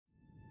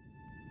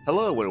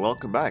Hello and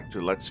welcome back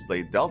to Let's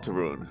Play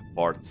Deltarune,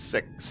 Part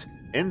 6.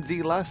 In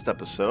the last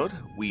episode,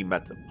 we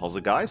met the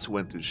puzzle guys who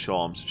went to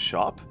Sham's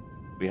shop.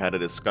 We had a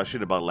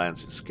discussion about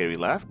Lance's scary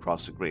laugh,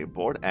 crossed the gray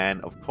board, and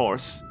of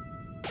course,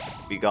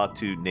 we got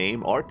to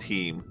name our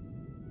team.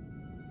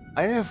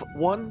 I have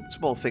one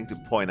small thing to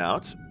point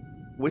out,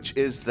 which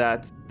is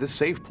that the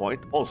save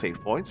point, all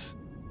save points,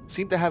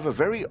 seem to have a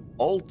very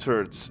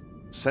altered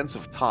sense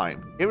of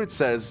time. Here it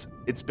says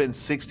it's been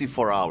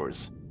 64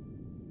 hours.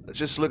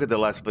 Just look at the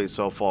Let's Play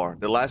so far.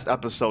 The last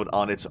episode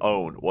on its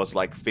own was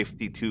like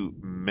 52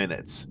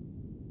 minutes.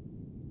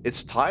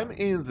 Is time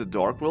in the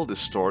Dark World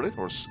distorted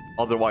or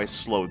otherwise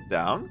slowed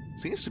down?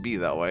 Seems to be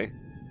that way,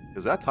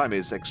 because that time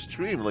is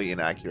extremely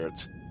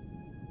inaccurate.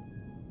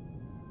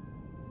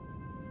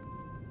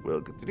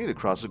 We'll continue to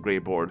cross the gray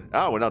board.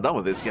 Oh, we're not done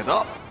with this yet.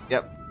 Oh,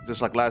 yep.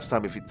 Just like last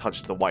time, if we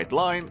touch the white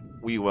line,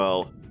 we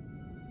will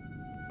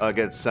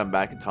get sent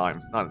back in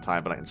time. Not in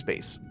time, but in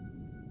space.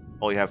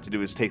 All you have to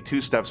do is take 2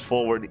 steps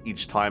forward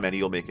each time and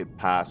you'll make it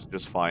pass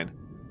just fine.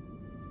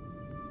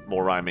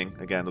 More rhyming.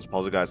 Again, those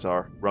puzzle guys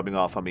are rubbing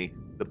off on me.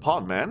 The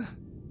Pond Man?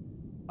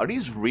 Are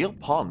these real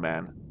Pond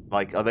Man?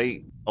 Like, are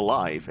they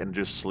alive and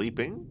just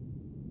sleeping?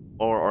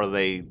 Or are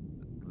they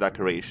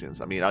decorations?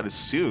 I mean, I'd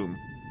assume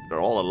they're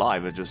all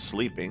alive and just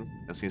sleeping.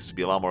 That seems to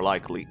be a lot more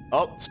likely.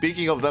 Oh,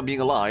 speaking of them being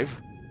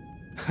alive,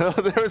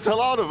 there's a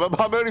lot of them.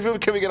 How many of them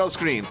can we get on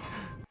screen?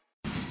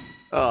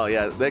 Oh,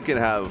 yeah, they can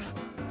have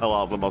a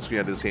lot of them on screen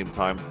at the same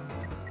time.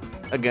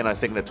 Again, I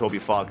think that Toby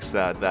Fox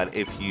said that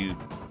if you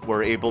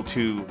were able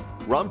to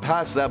run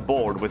past that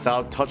board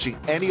without touching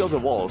any of the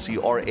walls,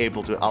 you are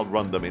able to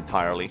outrun them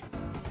entirely.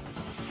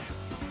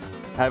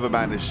 I haven't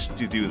managed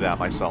to do that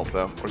myself,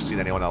 though, or seen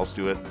anyone else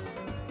do it.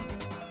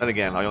 And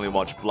again, I only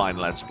watch blind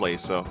Let's Play,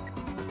 so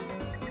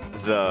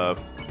the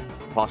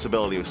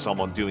possibility of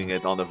someone doing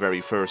it on the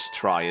very first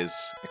try is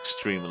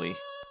extremely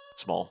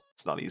small.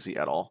 It's not easy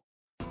at all.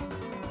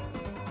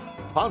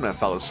 Pondman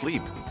fell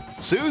asleep.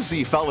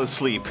 Susie fell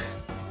asleep.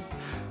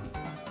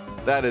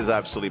 That is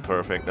absolutely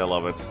perfect. I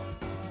love it.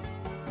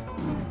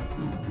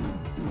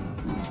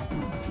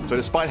 So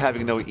despite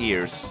having no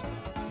ears,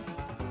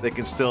 they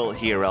can still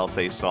hear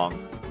Elsie's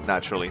song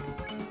naturally.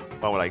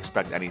 Why would I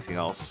expect anything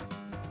else?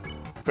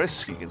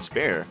 Chris, you can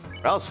spare.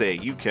 Elsie,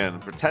 you can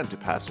pretend to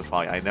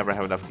pacify. I never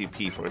have enough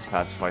DP for his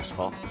pacify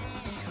spell.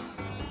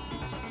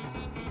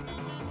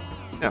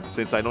 Yeah,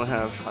 since I don't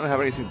have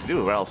anything to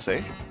do with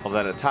Elsie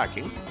other than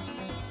attacking.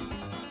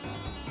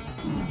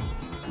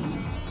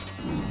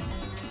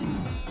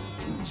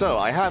 So,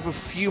 I have a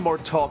few more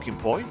talking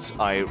points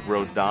I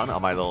wrote down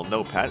on my little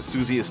notepad.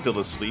 Susie is still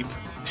asleep.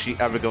 Is she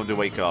ever going to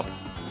wake up?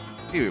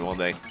 Maybe one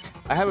day.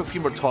 I have a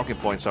few more talking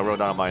points I wrote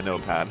down on my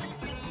notepad.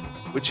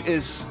 Which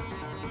is,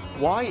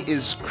 why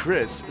is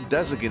Chris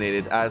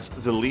designated as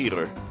the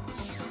leader?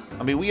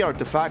 I mean, we are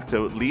de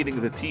facto leading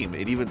the team.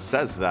 It even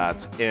says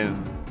that in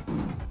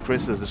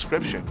Chris's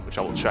description, which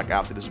I will check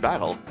after this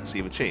battle to see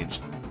if it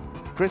changed.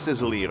 Chris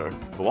is a leader.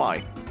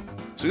 Why?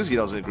 Susie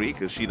doesn't agree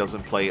because she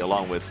doesn't play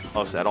along with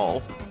us at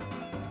all.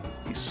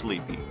 He's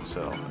sleepy,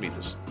 so let me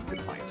just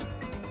good night.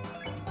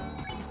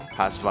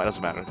 Pacify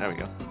doesn't matter. There we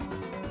go.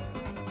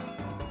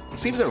 It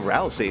seems that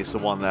Ralsei is the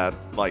one that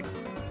like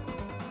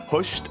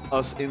pushed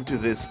us into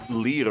this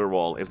leader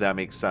role, if that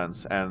makes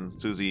sense. And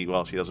Susie,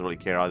 well, she doesn't really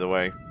care either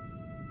way.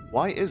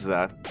 Why is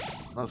that?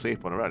 Not a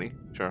safe one already.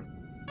 Sure.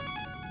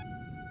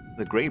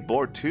 The gray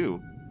board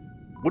too.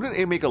 Wouldn't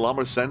it make a lot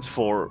more sense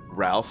for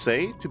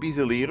Ralsei to be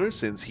the leader,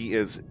 since he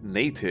is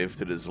native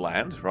to this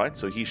land, right?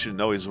 So he should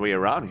know his way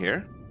around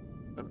here.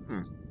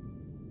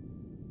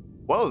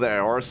 Whoa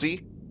there,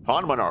 RC.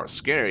 Pondmen are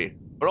scary,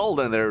 but all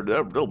then they're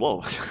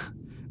whoa.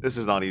 This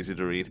is not easy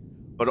to read.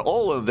 But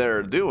all of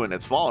they're doing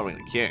is following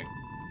the king.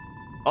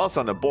 Us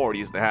on the board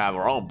used to have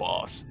our own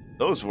boss.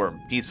 Those were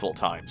peaceful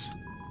times.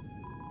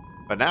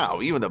 But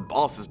now, even the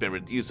boss has been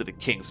reduced to the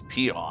king's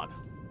peon.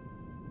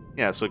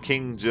 Yeah, so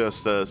king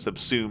just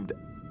subsumed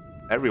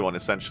everyone,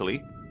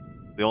 essentially.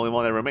 The only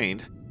one that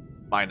remained.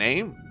 My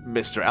name?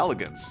 Mr.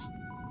 Elegance.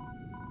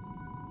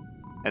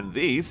 And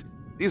these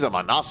are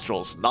my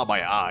nostrils, not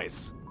my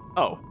eyes.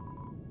 Oh.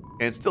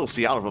 Can still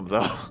see out of them,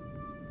 though.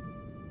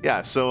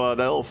 Yeah, so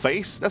that little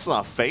face, that's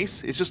not a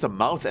face. It's just a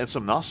mouth and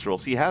some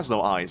nostrils. He has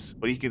no eyes,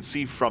 but he can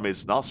see from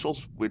his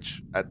nostrils,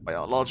 which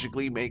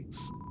biologically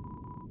makes...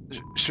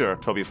 Sure,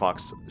 Toby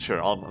Fox.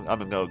 Sure,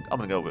 I'm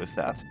gonna go with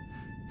that.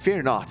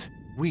 Fear not.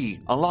 We,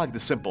 unlike the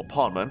simple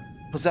pondman,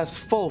 possess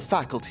full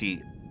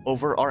faculty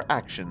over our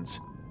actions.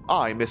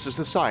 I, Mr.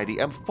 Society,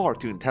 am far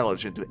too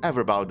intelligent to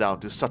ever bow down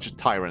to such a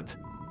tyrant.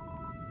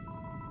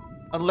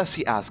 Unless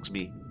he asks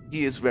me.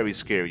 He is very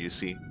scary, you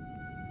see.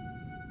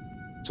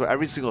 So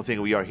every single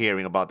thing we are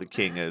hearing about the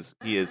king is,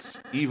 he is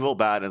evil,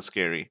 bad, and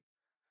scary.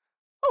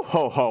 Oh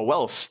ho ho,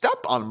 well,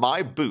 step on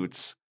my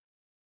boots.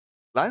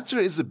 Lancer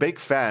is a big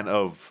fan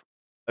of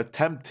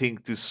attempting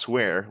to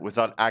swear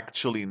without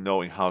actually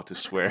knowing how to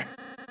swear.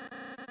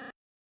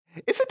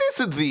 If it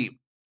isn't the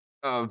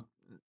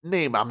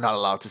name I'm not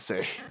allowed to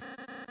say.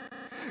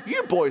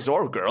 You boys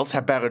or girls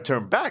had better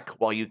turn back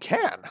while you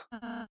can.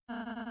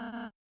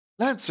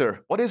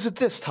 Lancer, what is it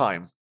this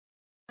time?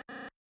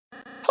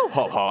 Ho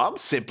ho ho, I'm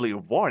simply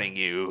warning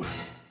you.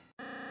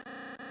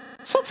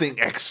 Something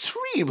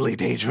extremely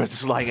dangerous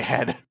is lying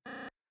ahead.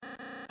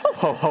 Ho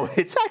ho ho,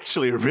 it's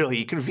actually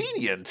really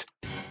convenient.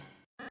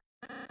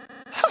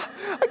 Ha,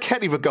 I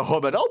can't even go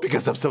home at all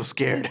because I'm so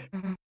scared.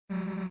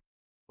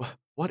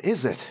 What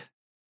is it?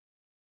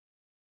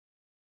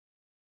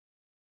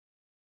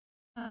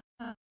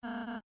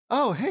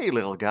 Oh, hey,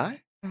 little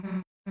guy.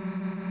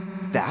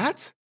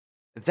 That?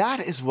 That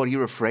is what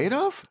you're afraid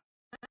of?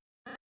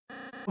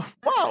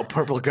 Wow,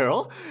 purple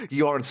girl,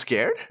 you aren't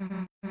scared?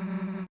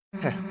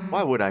 Heh,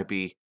 why would I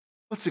be?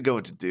 What's it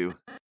going to do?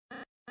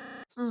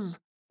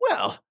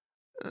 Well,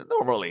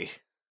 normally.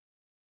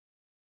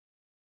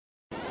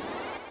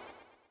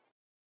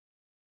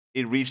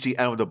 It reached the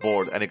end of the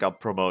board and it got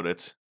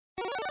promoted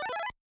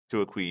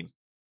to a queen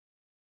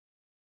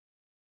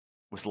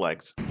with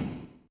legs.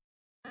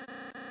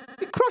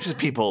 It crushes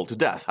people to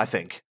death, I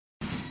think.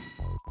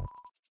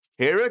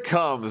 Here it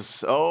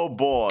comes. Oh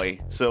boy.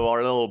 So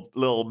our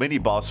little mini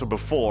boss from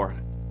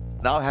before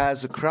now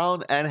has a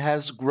crown and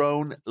has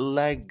grown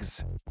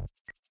legs.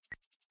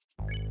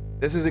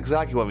 This is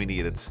exactly what we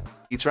needed.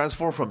 He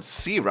transformed from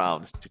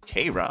C-Round to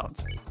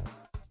K-Round.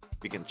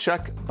 We can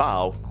check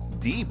bow,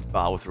 deep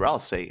bow with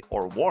Ralsei,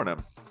 or warn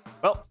him.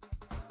 Well,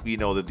 we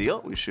know the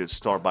deal. We should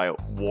start by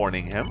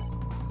warning him.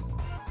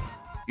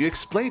 You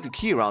explained to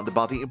K-Round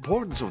about the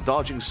importance of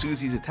dodging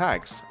Susie's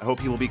attacks. I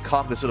hope he will be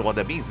cognizant of what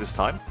that means this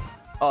time.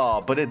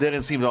 Oh, but it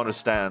didn't seem to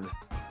understand.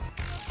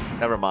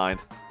 Never mind.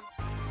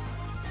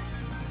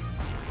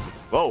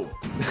 Whoa.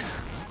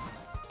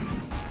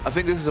 I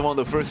think this is one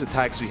of the first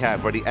attacks we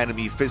have where the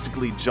enemy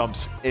physically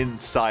jumps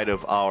inside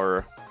of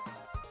our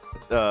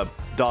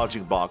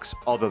dodging box,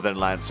 other than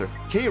Lancer.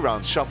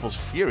 K-Round shuffles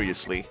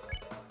furiously.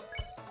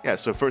 Yeah,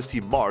 so first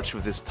he marched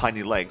with his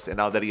tiny legs, and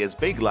now that he has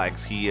big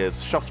legs, he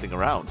is shuffling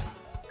around.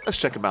 Let's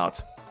check him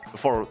out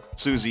before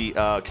Susie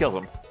kills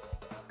him.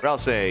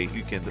 Ralsei,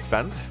 you can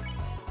defend.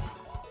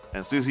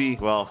 And Susie,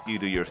 well, you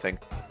do your thing.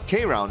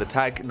 K-Round,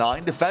 attack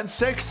 9, defense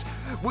 6.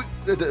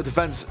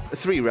 Defense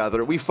 3,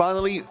 rather. We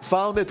finally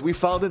found it. We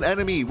found an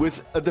enemy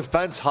with a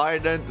defense higher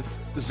than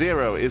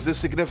 0. Is this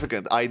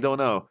significant? I don't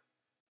know.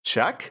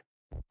 Check?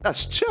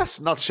 That's chess,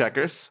 not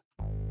checkers.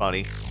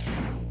 Funny.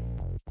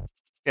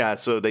 Yeah,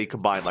 so they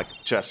combine like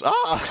chess.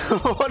 Ah!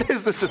 What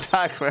is this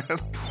attack, man?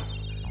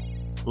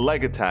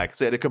 Leg attack.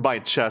 So yeah, they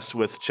combine chess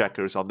with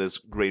checkers on this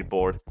great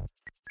board.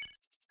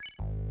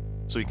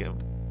 So you can,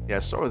 yeah,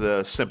 start with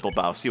a simple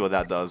bow. See what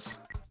that does.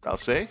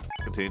 Ralsei,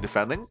 continue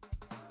defending.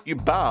 You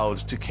bowed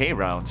to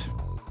K-Round.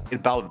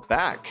 It bowed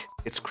back.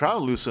 Its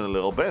crown loosened a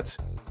little bit.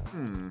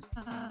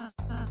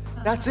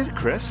 That's it,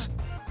 Chris.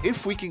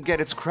 If we can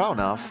get its crown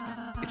off,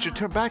 it should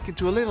turn back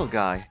into a little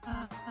guy.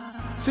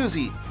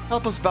 Susie,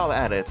 help us bow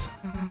at it.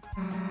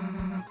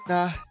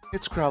 Nah,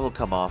 its crown will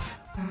come off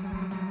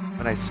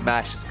when I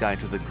smash this guy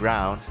into the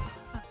ground.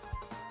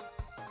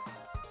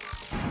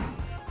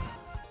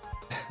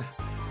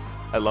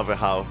 I love it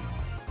how...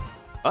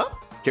 Huh?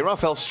 K-Round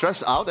felt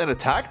stressed out and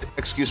attacked?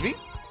 Excuse me?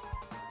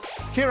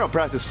 K-Round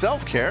practiced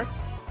self-care.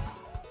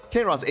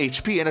 K-Round's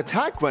HP and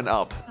attack went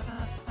up.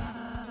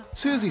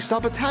 Susie,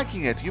 stop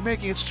attacking it. You're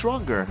making it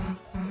stronger.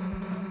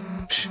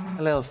 Psh,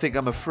 a little thing,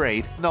 I'm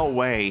afraid. No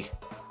way.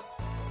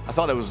 I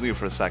thought it was new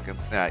for a second.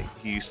 Yeah,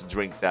 he used to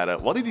drink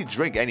that. What did he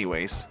drink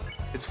anyways?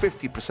 It's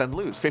 50%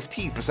 loose.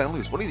 15%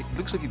 loose. What did he...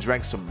 Looks like he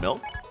drank some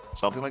milk?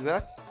 Something like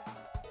that?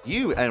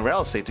 You and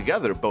Ralsei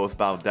together both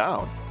bowed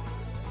down.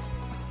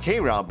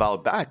 K-Round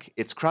bowed back.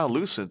 Its crown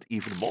loosened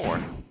even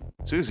more.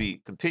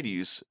 Susie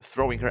continues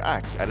throwing her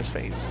axe at his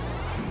face.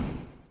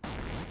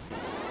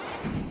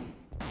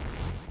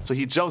 So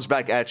he jumps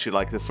back at you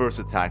like the first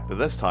attack, but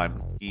this time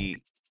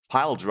he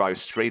pile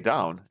drives straight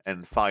down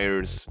and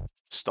fires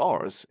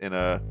stars in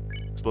a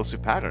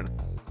explosive pattern.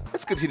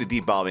 Let's continue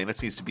debombing. That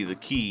seems to be the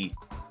key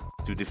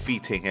to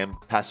defeating him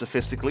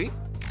pacifistically.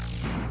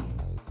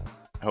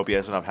 I hope he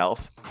has enough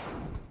health.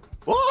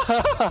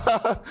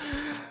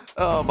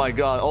 Oh my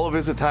god, all of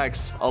his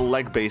attacks are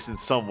leg-based in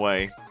some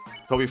way.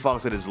 Toby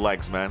Fox and his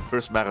legs, man.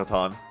 First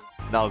marathon,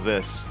 now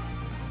this.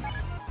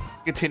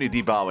 Continue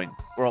debowing.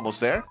 We're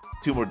almost there.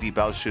 2 more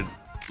debows should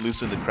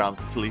loosen the crown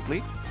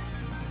completely.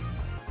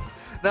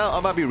 Now, I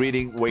might be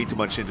reading way too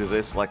much into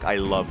this, like I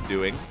love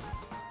doing.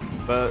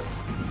 But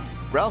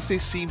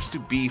Ralsei seems to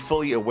be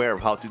fully aware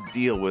of how to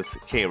deal with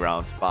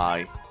K-Round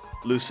by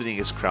loosening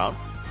his crown.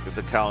 If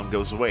the crown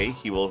goes away,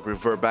 he will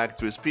revert back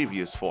to his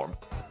previous form.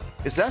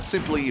 Is that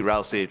simply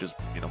Ralsei just,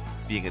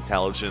 being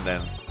intelligent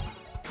and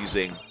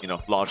using,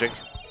 logic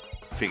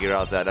to figure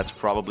out that that's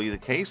probably the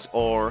case?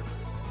 Or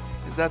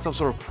is that some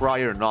sort of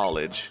prior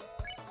knowledge?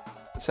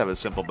 Let's have a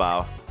simple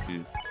bow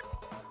to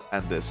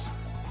end this.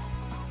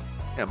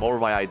 Yeah, more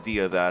of my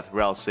idea that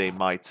Ralsei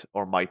might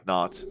or might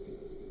not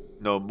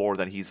know more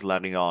than he's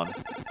letting on.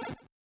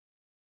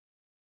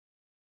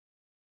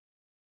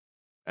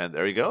 And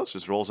there he goes,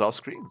 just rolls off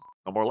screen.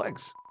 No more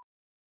legs.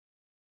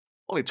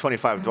 Only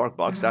 25 dark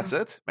bucks, that's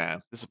it?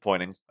 Man,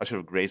 disappointing. I should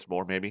have grazed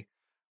more, maybe.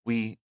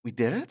 We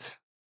did it?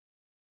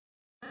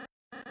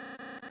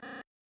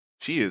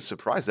 She is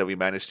surprised that we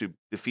managed to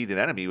defeat an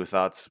enemy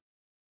without,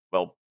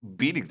 well,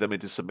 beating them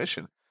into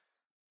submission.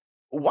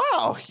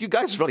 Wow, you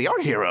guys really are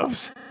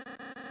heroes.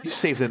 You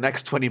saved the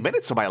next 20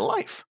 minutes of my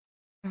life.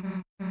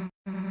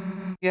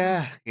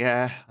 Yeah,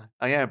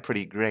 I am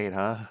pretty great,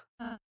 huh?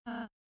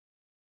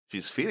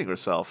 She's feeling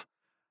herself.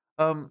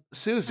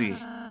 Susie,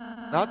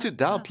 not to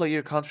downplay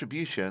your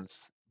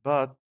contributions,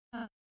 but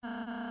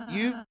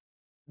you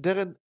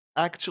didn't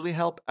actually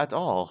help at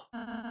all.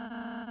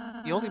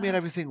 You only made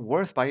everything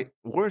worse by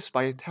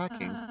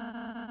attacking.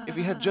 If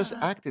we had just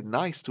acted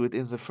nice to it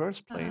in the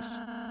first place,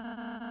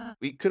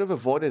 we could have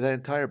avoided that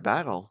entire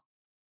battle.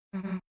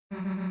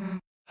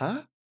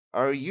 Huh?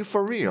 Are you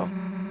for real?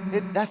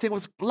 That thing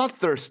was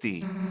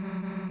bloodthirsty.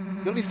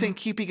 The only thing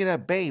keeping it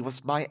at bay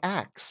was my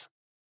axe.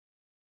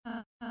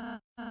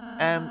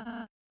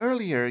 And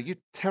earlier, you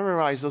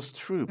terrorized those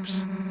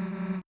troops.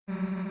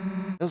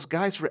 Those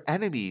guys were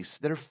enemies.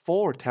 They're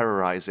for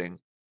terrorizing.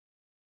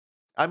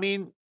 I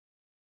mean,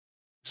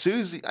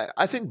 Susie,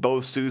 I think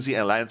both Susie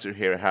and Lancer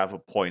here have a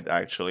point,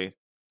 actually.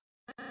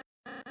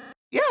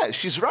 Yeah,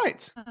 she's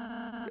right.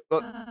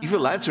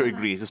 Even Lancer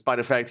agrees, despite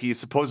the fact he's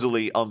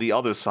supposedly on the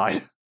other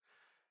side.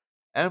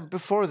 And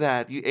before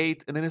that, you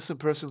ate an innocent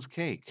person's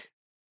cake.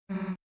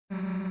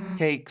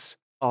 Cakes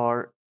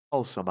are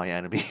also my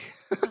enemy.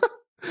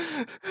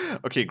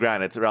 Okay,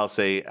 granted,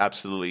 Ralsei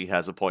absolutely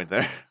has a point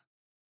there.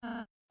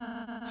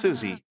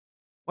 Susie,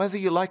 whether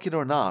you like it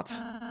or not,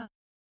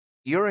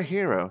 you're a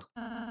hero.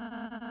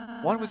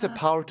 One with the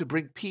power to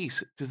bring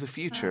peace to the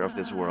future of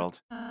this world.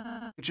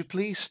 Could you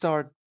please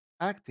start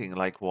acting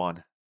like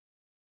one?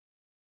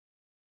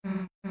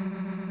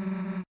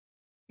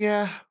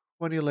 Yeah,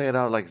 when you lay it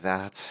out like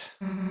that.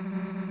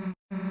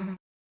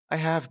 I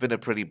have been a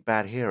pretty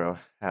bad hero,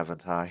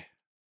 haven't I?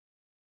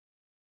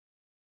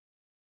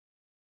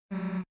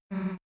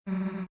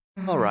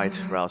 Alright,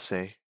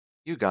 Ralsei.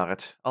 You got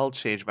it. I'll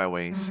change my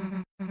ways.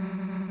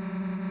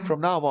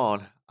 From now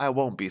on, I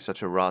won't be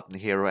such a rotten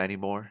hero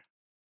anymore.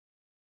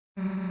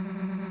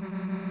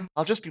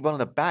 I'll just be one of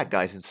the bad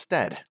guys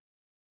instead.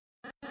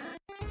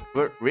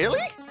 But really?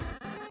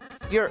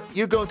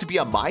 You're going to be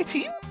on my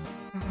team?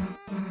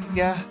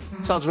 Yeah,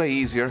 sounds way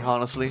easier,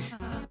 honestly.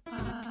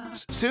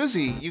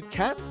 Susie, you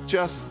can't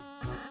just...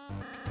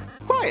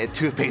 Quiet,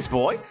 toothpaste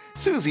boy.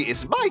 Susie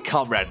is my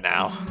comrade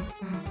now.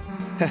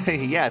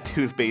 Yeah,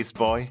 toothpaste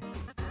boy.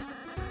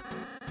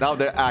 Now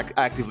they're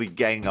actively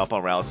ganging up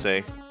on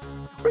Ralsei.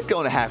 We're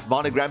going to have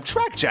monogram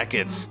track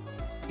jackets.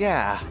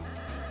 Yeah.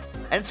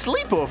 And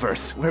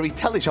sleepovers, where we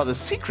tell each other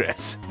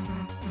secrets.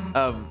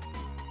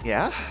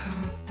 Yeah?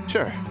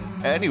 Sure.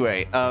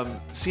 Anyway,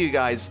 see you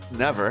guys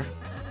never.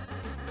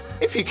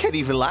 If you can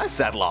even last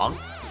that long.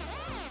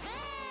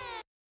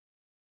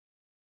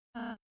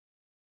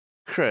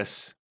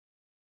 Chris.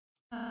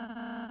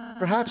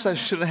 Perhaps I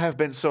shouldn't have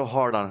been so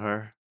hard on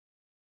her.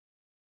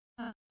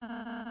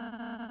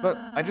 But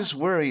I just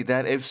worry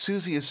that if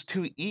Susie is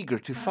too eager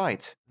to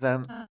fight,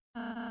 then...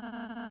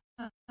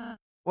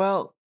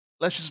 Well,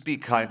 let's just be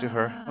kind to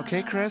her,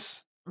 okay,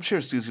 Chris? I'm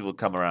sure Susie will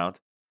come around.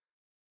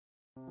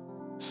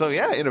 So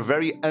yeah, in a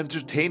very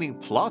entertaining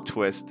plot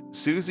twist,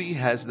 Susie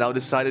has now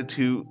decided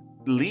to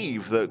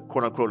leave the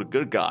quote-unquote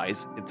good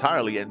guys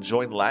entirely and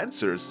join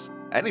Lancer's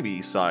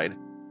enemy side,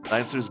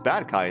 Lancer's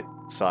bad guy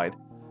side.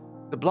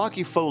 The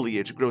blocky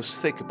foliage grows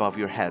thick above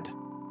your head.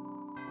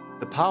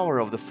 The power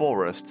of the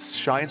forest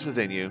shines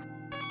within you.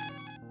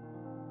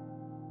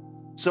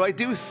 So I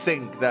do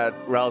think that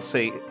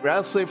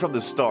Ralsei from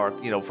the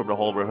start, you know, from the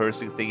whole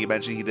rehearsing thing he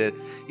mentioned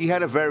he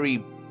had a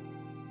very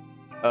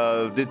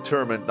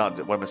determined,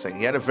 not, what am I saying?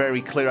 He had a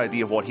very clear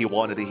idea of what he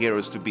wanted the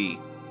heroes to be.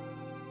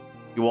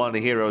 He wanted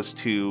the heroes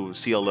to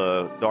seal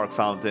the Dark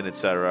Fountain,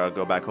 etc.,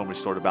 go back home,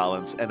 restore the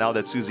balance. And now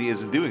that Susie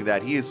isn't doing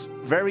that, he is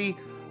very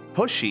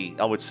pushy,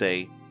 I would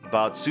say,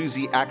 about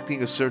Susie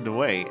acting a certain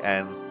way.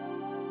 And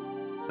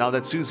now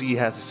that Susie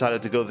has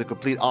decided to go the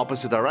complete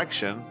opposite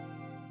direction,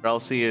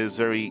 Ralsei is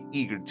very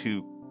eager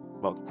to,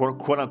 well,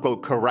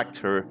 quote-unquote, correct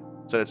her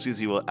so that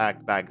Susie will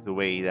act back the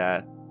way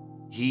that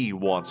he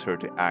wants her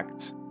to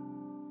act.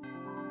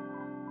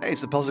 Hey,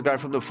 it's the puzzle guy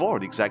from before,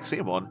 the exact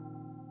same one.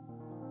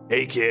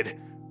 Hey, kid.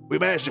 We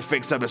managed to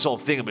fix up this whole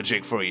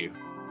thingamajig for you.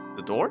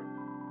 The door?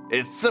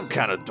 It's some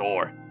kind of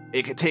door.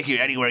 It can take you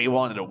anywhere you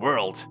want in the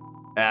world,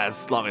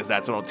 as long as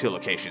that's on 2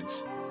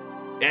 locations.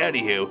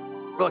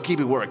 Anywho, we'll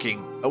keep it working,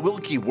 and we'll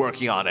keep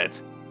working on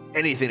it.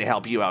 Anything to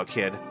help you out,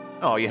 kid.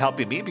 Oh, you're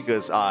helping me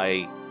because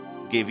I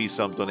gave you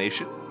some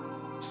donation?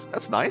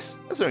 That's nice.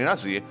 That's very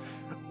nice of you.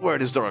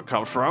 Where'd this door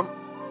come from?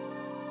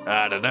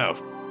 I don't know.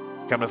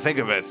 Come to think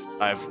of it,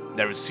 I've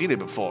never seen it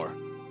before.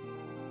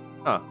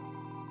 Huh.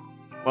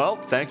 Well,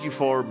 thank you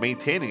for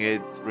maintaining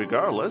it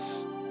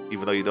regardless,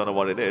 even though you don't know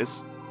what it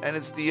is. And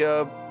it's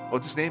the,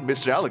 what's his name?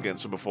 Mr.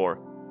 Elegance from before.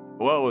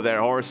 Whoa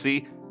there,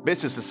 horsey.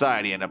 Mr.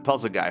 Society and a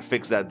puzzle guy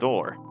fixed that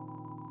door.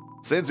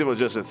 Since it was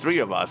just the 3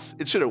 of us,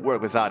 it should have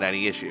worked without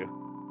any issue.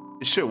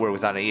 It should work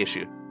without any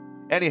issue.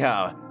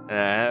 Anyhow,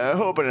 I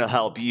hope it'll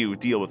help you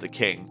deal with the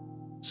king.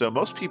 So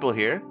most people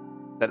here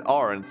that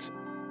aren't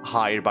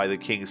hired by the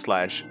king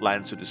slash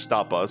Lancer to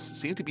stop us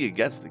seem to be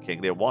against the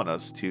king. They want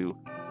us to,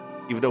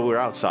 even though we're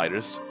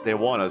outsiders, they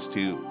want us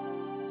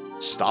to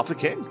stop the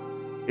king.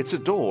 It's a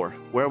door.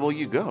 Where will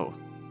you go?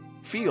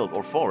 Field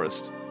or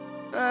forest?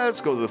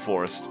 Let's go to the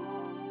forest.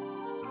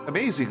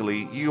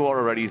 Amazingly, you are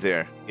already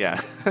there. Yeah,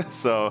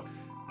 so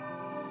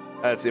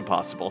that's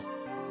impossible.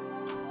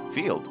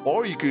 Field.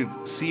 Or you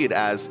could see it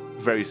as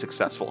very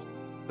successful.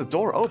 The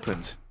door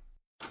opened.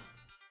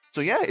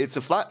 So yeah, it's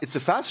a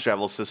fast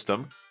travel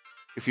system.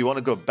 If you want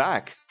to go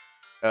back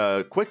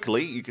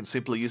quickly, you can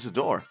simply use the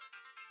door.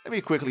 Let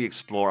me quickly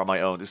explore on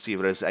my own to see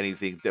if there's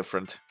anything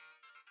different.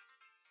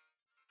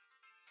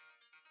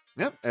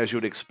 Yep, as you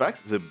would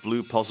expect, the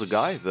blue puzzle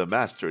guy, the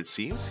master it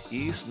seems,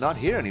 he's not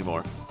here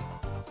anymore.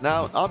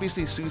 Now,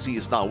 obviously Susie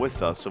is not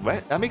with us, so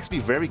that makes me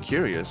very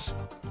curious.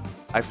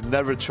 I've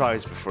never tried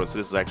this before, so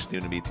this is actually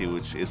new to me too,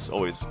 which is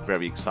always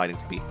very exciting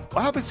to me.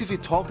 What happens if you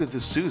talk to the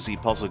Susie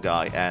puzzle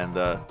guy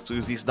and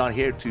Susie's not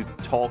here to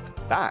talk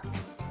back?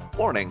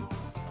 Warning.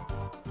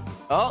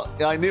 Oh,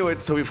 I knew it,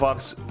 Toby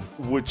Fox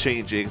would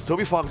change it.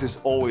 Toby Fox is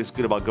always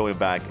good about going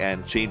back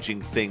and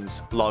changing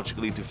things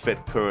logically to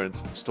fit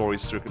current story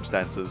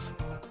circumstances.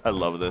 I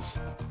love this.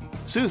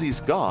 Susie's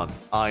gone.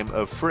 I'm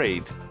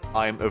afraid.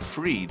 I'm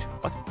afraid.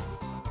 What?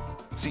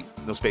 See,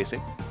 no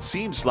spacing.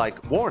 Seems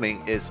like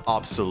warning is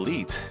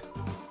obsolete.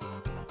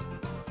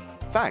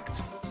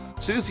 Fact.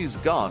 Susie's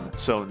gone,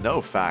 so no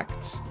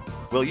facts.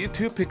 Will you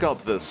two pick up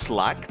the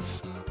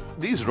slacks?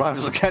 These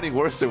rhymes are getting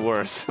worse and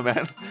worse,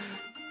 man.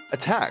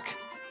 Attack.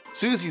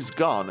 Susie's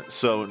gone,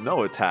 so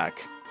no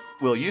attack.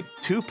 Will you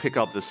two pick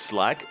up the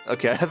slack?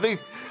 Okay, I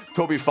think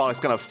Toby Fox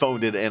kind of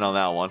phoned it in on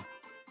that one.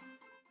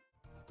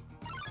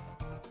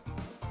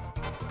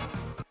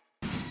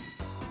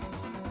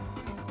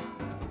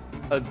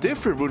 A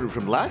different rune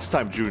from last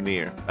time drew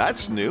near.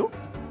 That's new.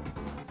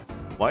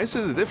 Why is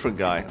it a different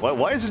guy?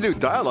 Why is it new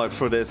dialogue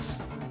for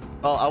this?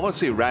 Well, I want to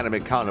say random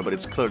encounter, but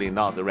it's clearly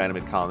not the random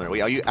encounter.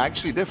 Wait, are you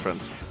actually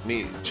different? Let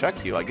me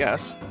check you, I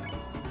guess.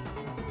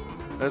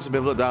 There's a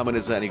Biblical Diamond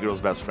is any girl's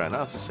best friend.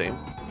 That's the same.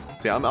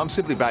 So yeah, I'm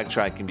simply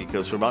backtracking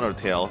because from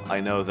Undertale, I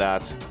know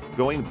that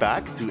going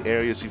back to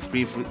areas you've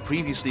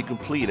previously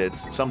completed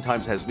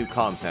sometimes has new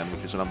content,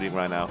 which is what I'm doing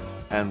right now.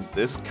 And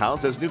this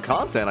counts as new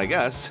content, I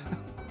guess.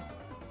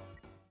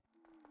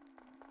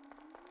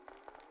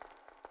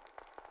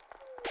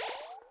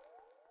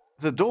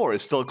 The door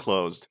is still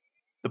closed.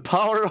 The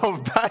power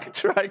of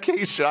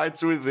backtracking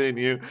shines within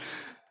you.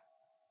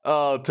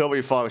 Oh,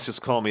 Toby Fox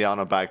just called me out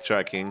on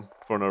backtracking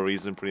for no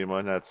reason, pretty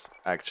much. That's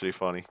actually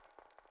funny.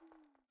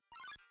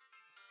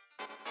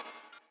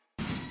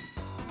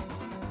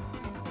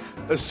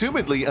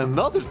 Assumedly,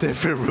 another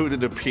different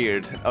rune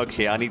appeared.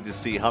 Okay, I need to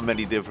see how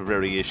many different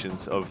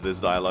variations of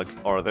this dialogue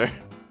are there.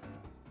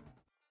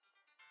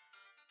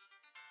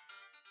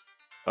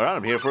 Alright,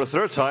 I'm here for a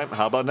third time.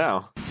 How about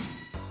now?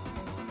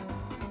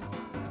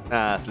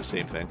 Ah, it's the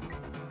same thing.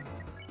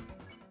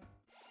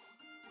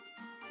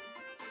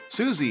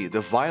 Susie,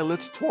 the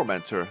Violet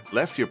Tormentor,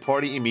 left your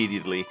party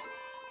immediately.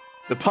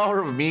 The power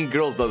of mean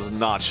girls does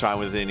not shine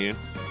within you.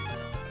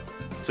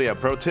 So yeah,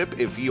 pro tip,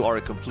 if you are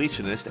a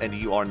completionist and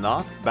you are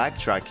not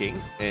backtracking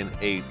in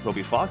a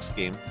Toby Fox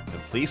game, then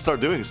please start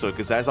doing so,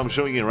 because as I'm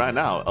showing you right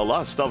now, a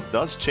lot of stuff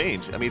does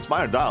change. I mean, it's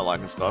minor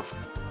dialogue and stuff,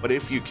 but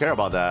if you care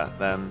about that,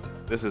 then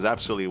this is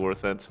absolutely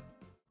worth it.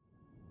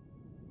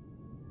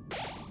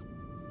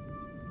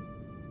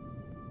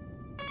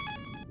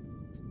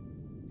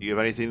 Do you have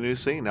anything new to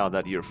say now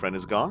that your friend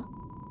is gone?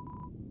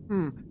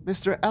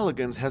 Mr.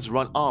 Elegance has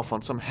run off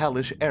on some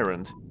hellish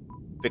errand.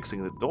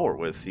 Fixing the door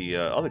with the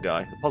other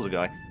guy, the puzzle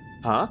guy.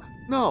 Huh?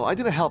 No, I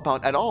didn't help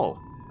out at all.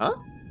 Huh?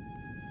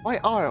 Why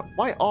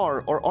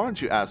are or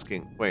aren't you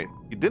asking? Wait,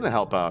 you didn't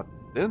help out.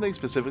 Didn't they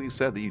specifically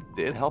say that you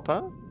did help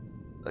out?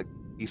 Like,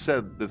 he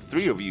said the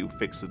three of you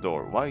fixed the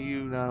door. Why are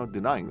you now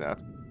denying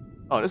that?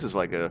 Oh, this is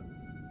like a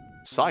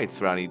side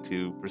thread I need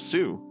to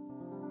pursue.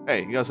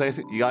 Hey, you got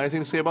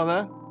anything to say about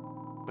that?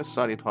 Miss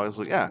Society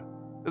puzzle, yeah.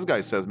 This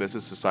guy says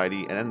Mrs.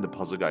 Society, and then the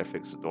puzzle guy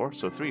fixed the door,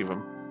 so three of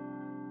them.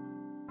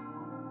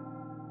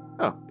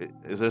 Oh,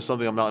 is there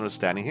something I'm not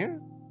understanding here?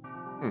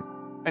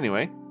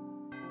 Anyway.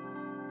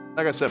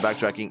 Like I said,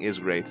 backtracking is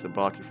great. The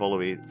blocky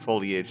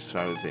foliage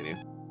shine within you.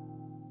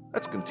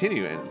 Let's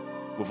continue and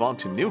move on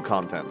to new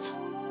content.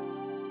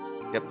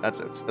 Yep, that's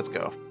it. Let's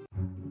go.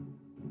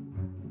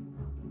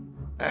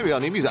 There we go,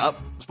 new music. Oh,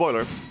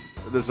 spoiler.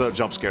 There's a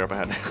jump scare up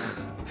ahead.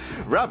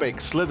 Rabbit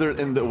slithered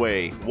in the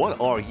way.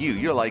 What are you?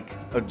 You're like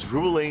a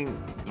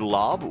drooling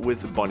blob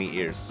with bunny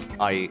ears.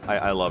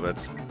 I love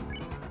it.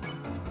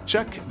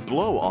 Check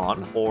blow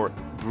on or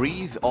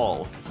breathe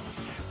all.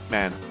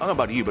 Man, I don't know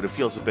about you, but it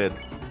feels a bit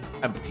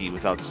empty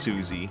without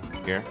Susie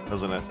here,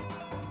 doesn't it?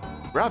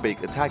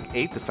 Rabbit, attack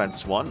 8,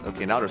 defense 1.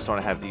 Okay, now they're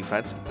starting to have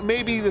defense.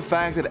 Maybe the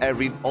fact that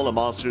all the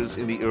monsters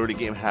in the early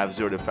game have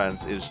 0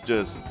 defense is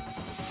just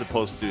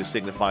supposed to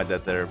signify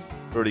that they're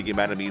early game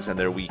enemies and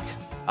they're weak.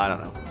 I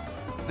don't know.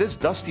 This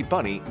dusty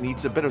bunny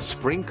needs a bit of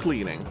spring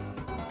cleaning.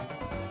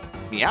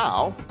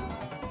 Meow?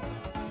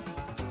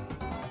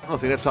 I don't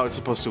think that's how it's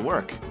supposed to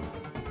work.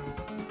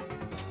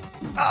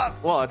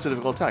 Well, it's a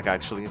difficult attack,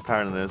 actually.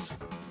 Apparently it's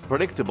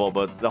predictable,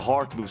 but the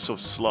heart moves so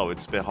slow,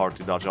 it's a bit hard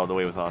to dodge all the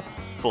way without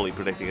fully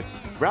predicting it.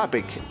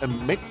 Rabbit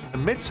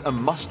emits a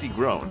musty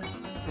groan.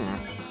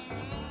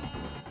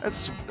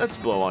 Let's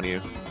blow on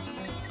you.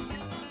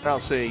 I'll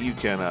say you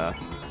can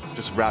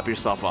just wrap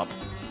yourself up.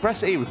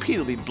 Press A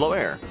repeatedly to blow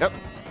air. Yep.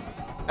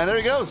 And there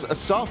he goes, a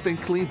soft and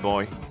clean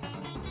boy.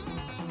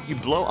 You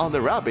blow on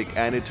the rabbit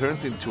and it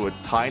turns into a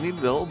tiny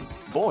little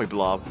boy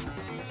blob.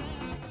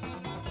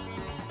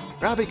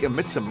 Rabbit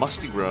emits a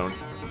musty groan.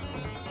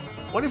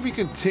 What if we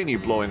continue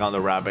blowing on the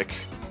rabbit?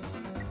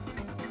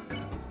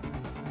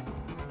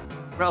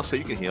 Or else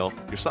you can heal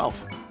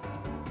yourself.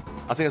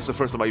 I think that's the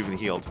first time I even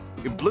healed.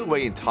 It blew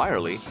away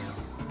entirely.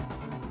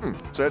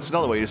 So that's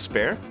another way to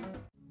spare.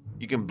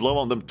 You can blow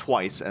on them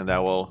twice and that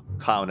will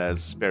count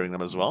as sparing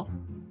them as well.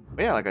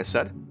 But yeah, like I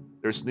said,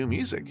 there's new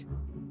music.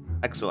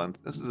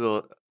 Excellent. This is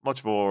a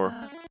much more...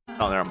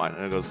 Oh, never mind.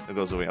 It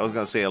goes away. I was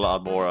going to say a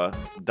lot more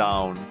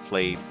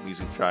downplayed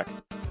music track.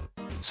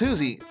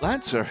 Susie,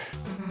 Lancer.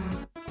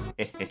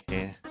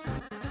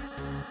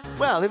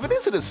 Well, if it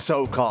isn't the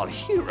so-called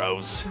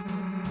heroes,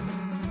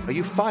 are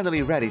you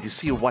finally ready to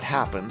see what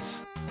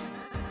happens?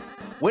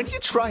 When you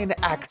try and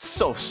act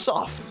so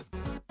soft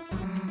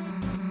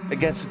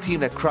against a team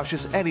that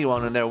crushes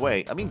anyone in their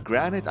way. I mean,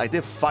 granted, I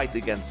did fight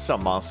against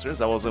some monsters.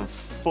 I wasn't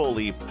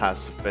fully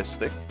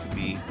pacifistic, to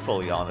be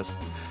fully honest.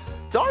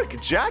 Dark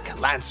Jack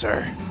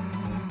Lancer.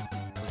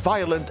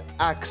 Violent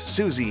Axe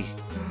Susie.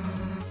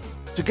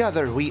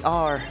 Together we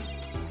are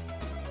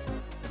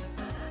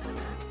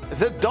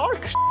the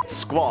Dark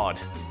Squad.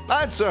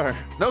 Lancer,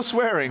 no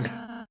swearing.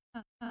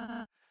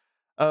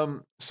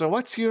 So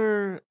what's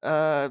your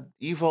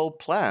evil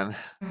plan?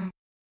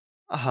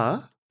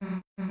 Uh-huh.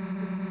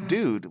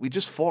 Dude, we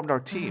just formed our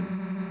team.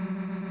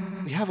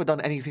 We haven't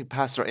done anything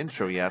past our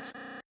intro yet.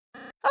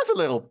 Have a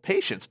little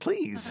patience,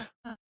 please.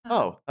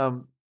 Oh,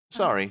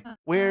 sorry.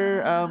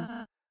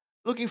 We're,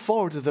 looking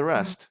forward to the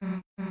rest.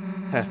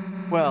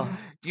 Well,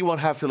 you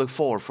won't have to look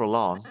forward for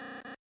long.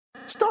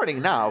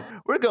 Starting now,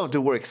 we're going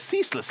to work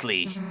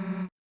ceaselessly,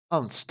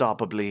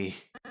 unstoppably,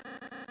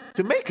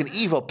 to make an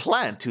evil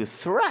plan to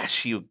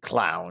thrash you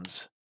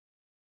clowns.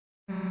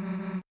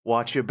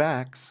 Watch your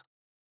backs.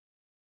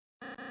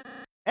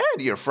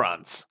 And your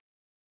fronts.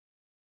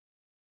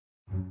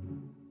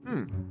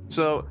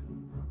 So,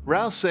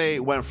 Rousey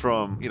went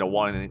from,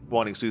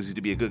 wanting Susie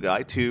to be a good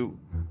guy to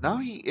now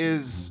he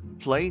is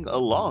playing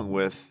along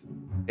with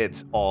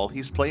it all.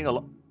 He's playing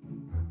along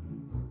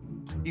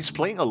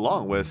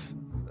with,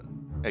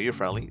 you're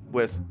friendly,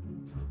 with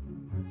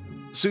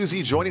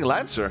Susie joining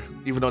Lancer,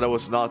 even though that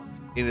was not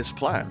in his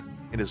plan,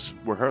 in his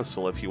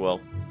rehearsal, if you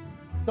will.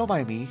 Don't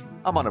mind me,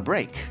 I'm on a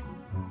break.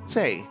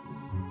 Say,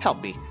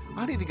 help me.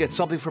 I need to get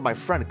something for my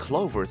friend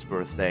Clover's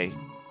birthday.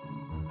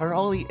 Her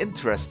only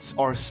interests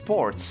are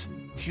sports,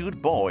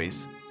 cute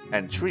boys,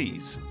 and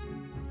trees.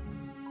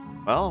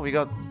 Well, we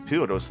got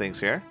 2 of those things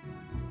here.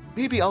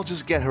 Maybe I'll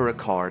just get her a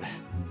card.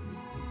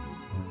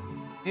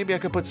 Maybe I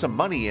could put some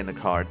money in the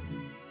card.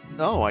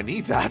 No, I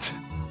need that.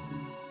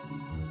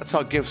 That's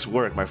how gifts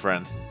work, my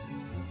friend.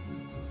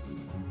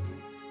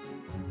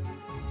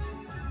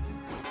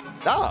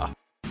 Ah!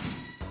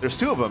 There's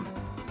 2 of them.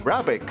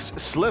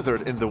 Rabbits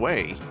slithered in the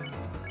way.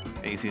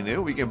 Anything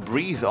new? We can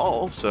breathe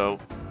all, so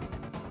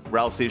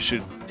Rousey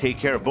should take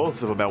care of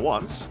both of them at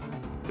once.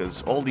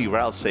 Because all the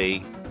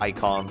Rousey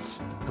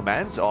icons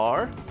commands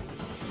are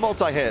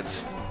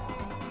multi-hit.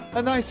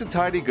 A nice and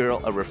tidy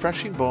girl, a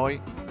refreshing boy.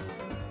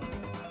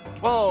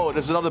 Whoa,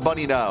 there's another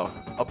bunny now.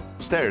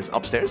 Upstairs.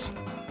 Upstairs?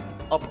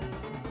 Up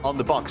on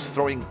the box,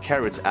 throwing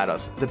carrots at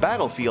us. The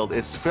battlefield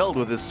is filled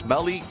with the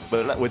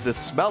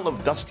smell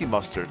of dusty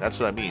mustard. That's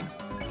what I mean.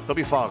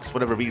 Toby Fox, for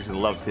whatever reason,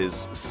 loves his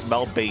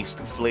smell-based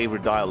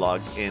flavored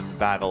dialogue in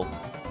battle.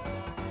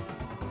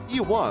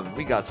 You won.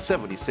 We got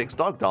 76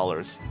 dog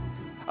dollars.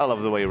 I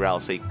love the way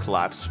Rousey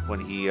claps when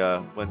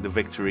the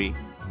victory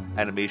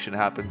animation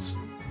happens.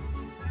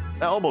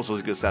 That almost was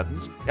a good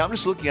sentence. Yeah, I'm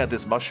just looking at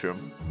this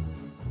mushroom.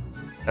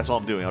 That's all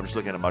I'm doing. I'm just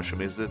looking at a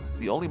mushroom. Is it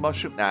the only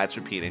mushroom? Nah, it's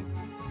repeating.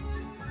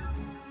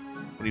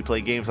 When you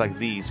play games like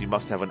these, you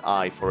must have an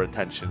eye for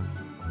attention.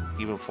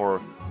 Even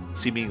for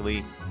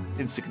seemingly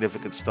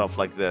insignificant stuff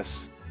like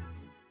this.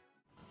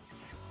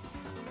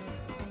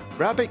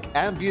 Rabbit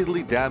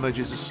ambiently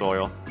damages the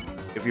soil.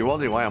 If you're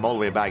wondering why I'm all the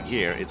way back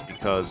here, it's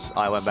because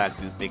I went back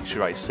to make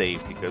sure I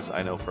saved, because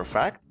I know for a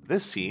fact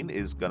this scene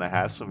is gonna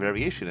have some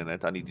variation in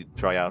it I need to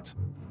try out.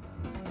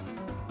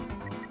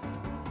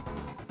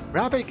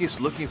 Rabbit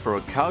is looking for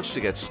a couch to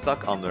get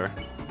stuck under.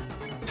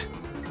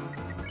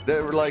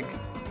 They're like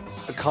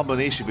a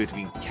combination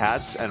between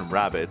cats and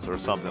rabbits or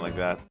something like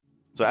that.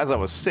 So as I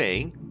was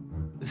saying,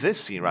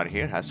 this scene right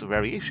here has some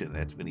variation in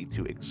it we need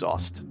to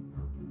exhaust.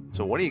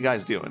 So what are you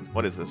guys doing?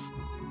 What is this?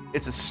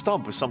 It's a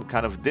stump with some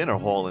kind of dinner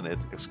hole in it.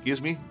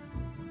 Excuse me?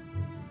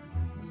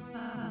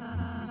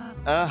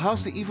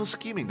 How's the evil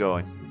scheming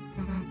going?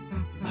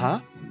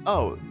 Huh?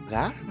 Oh,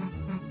 that?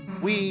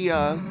 We,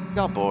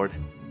 got bored,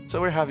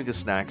 so we're having a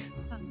snack.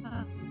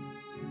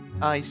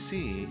 I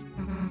see.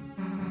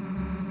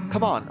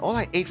 Come on, all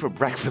I ate for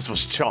breakfast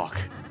was chalk.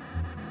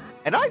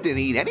 And I didn't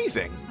eat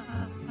anything.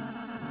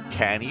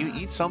 Can you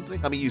eat something?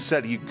 I mean, you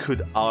said you could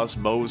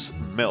osmose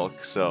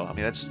milk, so, I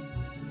mean, that's...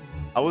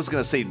 I was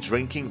gonna say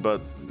drinking,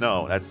 but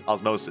no, that's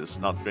osmosis,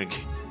 not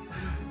drinking.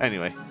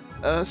 Anyway,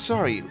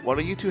 sorry, what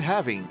are you two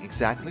having,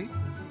 exactly?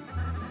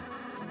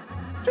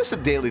 Just a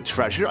daily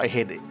treasure I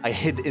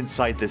hid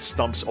inside this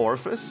stump's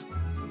orifice?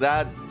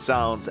 That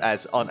sounds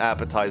as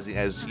unappetizing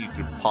as you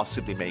could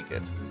possibly make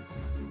it.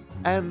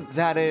 And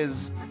that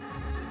is...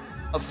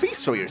 a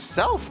feast for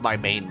yourself, my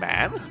main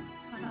man.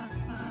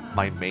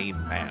 My main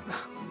man.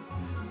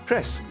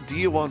 Chris, do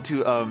you want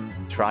to,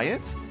 try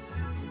it?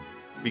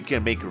 We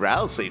can make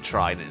Ralsei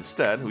try it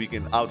instead. We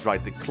can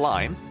outright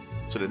decline,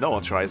 so that no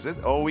one tries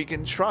it, or we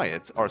can try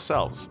it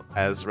ourselves,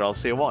 as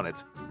Ralsei wanted.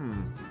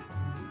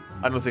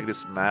 I don't think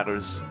this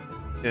matters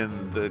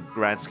in the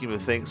grand scheme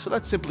of things, so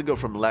let's simply go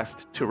from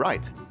left to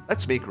right.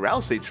 Let's make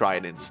Ralsei try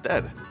it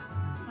instead.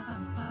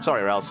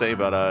 Sorry, Ralsei,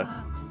 but,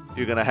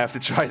 you're gonna have to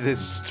try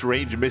this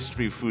strange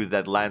mystery food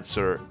that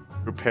Lancer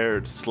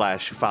prepared /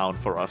 found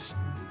for us.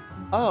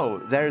 Oh,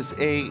 there's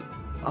a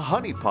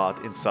honey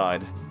pot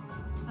inside.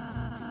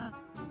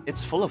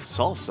 It's full of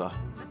salsa.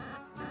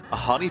 A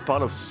honey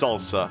pot of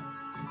salsa.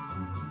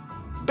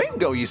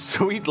 Bingo, you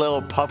sweet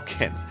little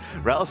pumpkin.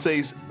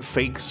 Ralsei's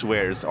fake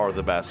swears are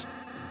the best.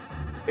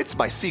 It's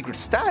my secret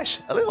stash,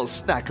 a little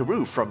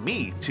snackaroo from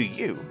me to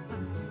you.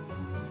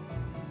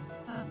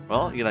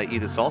 Well, you gonna eat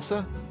the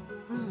salsa?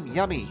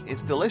 Yummy,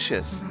 it's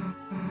delicious.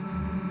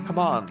 Come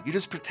on, you're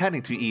just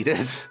pretending to eat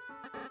it.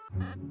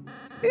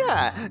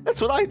 Yeah,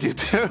 that's what I do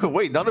too.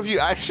 Wait, none of you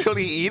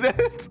actually eat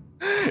it?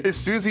 Is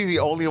Susie the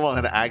only one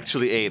that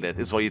actually ate it,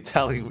 is what you're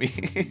telling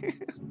me?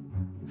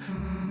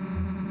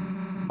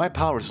 My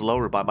power's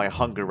lowered by my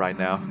hunger right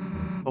now.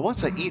 But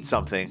once I eat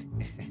something,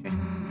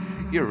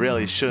 you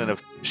really shouldn't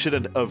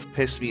have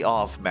pissed me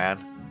off, man.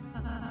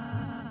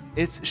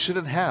 It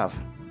shouldn't have.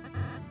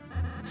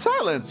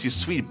 Silence, you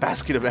sweet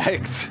basket of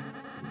eggs.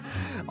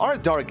 Our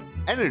dark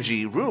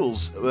energy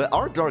bends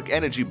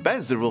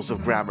the rules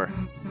of grammar.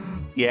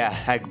 Yeah,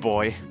 egg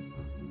boy.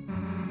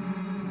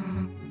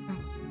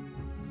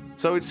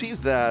 So it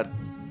seems that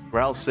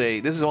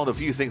Ralsei, this is one of the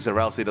few things that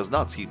Ralsei does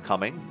not see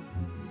coming.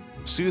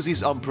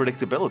 Susie's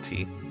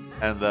unpredictability,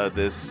 and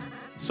this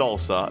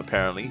salsa,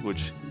 apparently,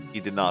 which he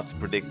did not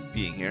predict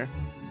being here.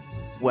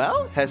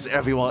 Well, has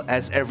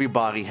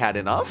everybody had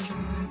enough?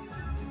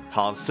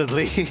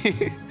 Constantly.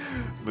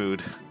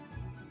 Mood.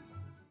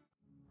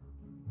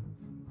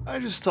 I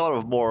just thought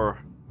of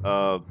more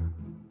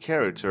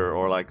character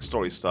or like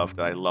story stuff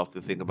that I love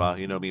to think about.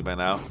 You know me by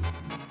now.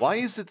 Why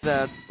is it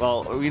that,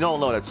 well, we all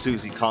know that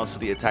Susie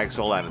constantly attacks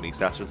all enemies.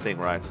 That's her thing,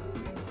 right?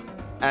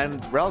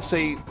 And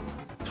Ralsei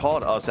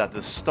taught us at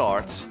the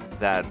start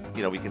that,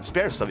 you know, we can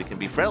spare stuff, we can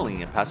be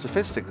friendly and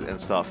pacifistic and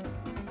stuff.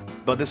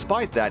 But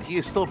despite that, he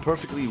is still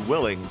perfectly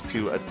willing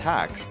to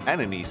attack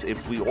enemies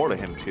if we order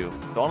him to.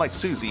 So unlike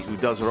Susie, who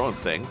does her own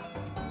thing,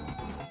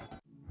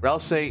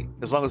 Ralsei,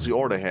 as long as we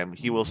order him,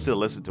 he will still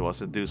listen to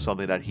us and do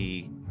something that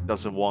he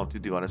doesn't want to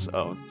do on his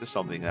own. Just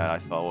something that I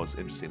thought was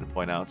interesting to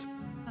point out.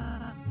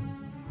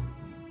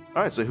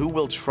 Alright, so who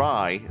will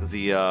try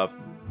the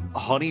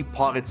honey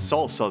potted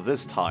salsa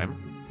this time?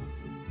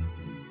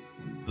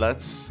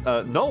 Let's...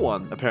 no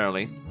one,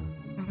 apparently.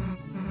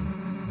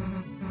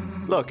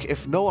 Look,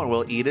 if no one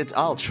will eat it,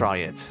 I'll try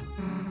it.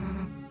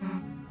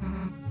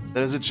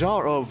 There's a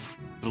jar of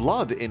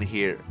blood in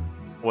here.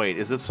 Wait,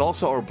 is it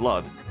salsa or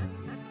blood?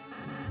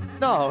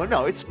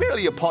 No, it's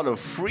merely a pot of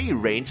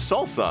free-range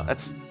salsa.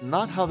 That's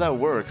not how that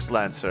works,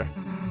 Lancer.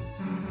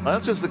 Well,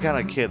 that's just the kind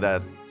of kid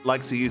that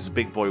likes to use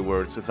big boy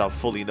words without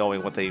fully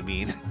knowing what they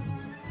mean.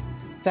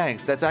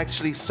 Thanks, that's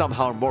actually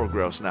somehow more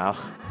gross now.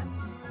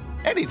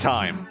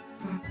 Anytime!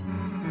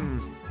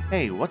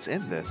 Hey, what's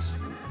in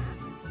this?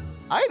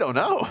 I don't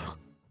know!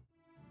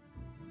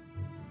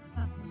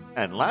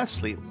 And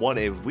lastly, what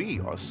if we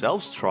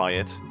ourselves try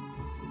it?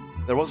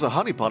 There was a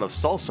honey pot of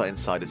salsa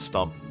inside its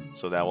stump.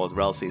 So that what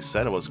Ralsei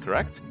said was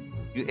correct.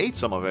 You ate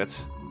some of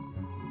it.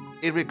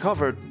 It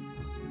recovered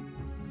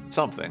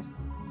something.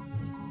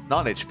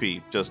 Not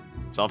HP, just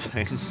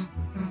something.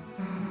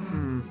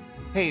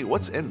 Hey,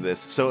 what's in this?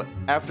 So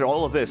after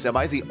all of this, am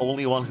I the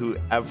only one who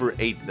ever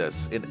ate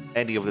this in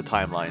any of the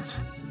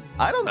timelines?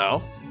 I don't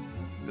know.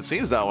 It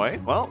seems that way.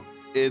 Well,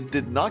 it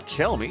did not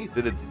kill me.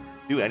 Did it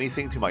do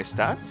anything to my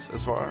stats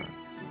as far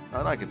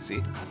as I can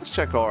see? Let's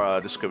check our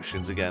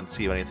descriptions again,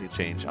 see if anything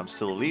changed. I'm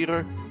still a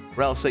leader.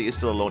 Ralsei is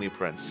still a lonely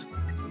prince.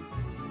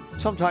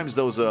 Sometimes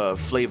those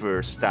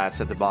flavor stats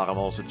at the bottom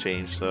also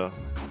change, so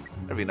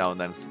every now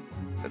and then,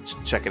 let's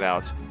check it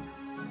out.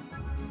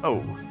 Oh,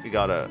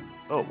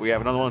 we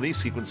have another one of these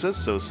sequences,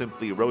 so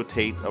simply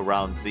rotate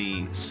around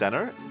the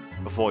center,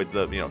 avoid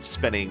the,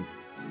 spinning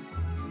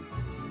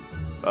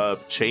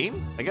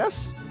chain, I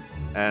guess,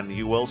 and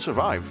you will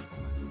survive.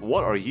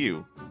 What are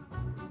you?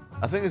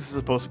 I think this is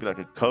supposed to be like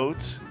a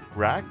coat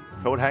rack,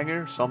 coat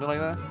hanger, something like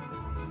that.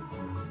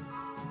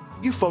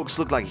 You folks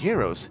look like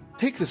heroes.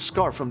 Take the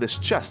scarf from this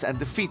chest and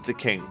defeat the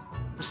king.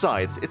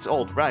 Besides, it's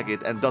old,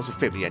 ragged, and doesn't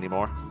fit me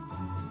anymore.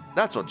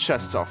 That's what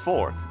chests are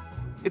for.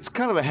 It's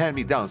kind of a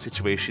hand-me-down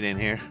situation in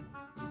here.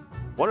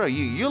 What are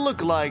you? You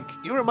look like...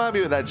 You remind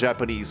me of that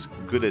Japanese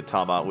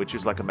Gudetama, which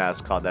is like a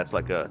mascot that's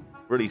like a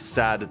really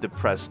sad,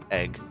 depressed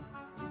egg.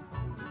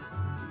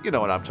 You know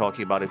what I'm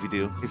talking about if you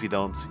do. If you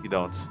don't, you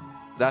don't.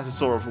 That's the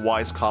sort of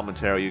wise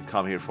commentary you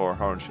come here for,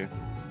 aren't you?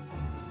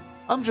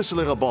 I'm just a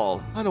little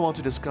ball. I don't want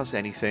to discuss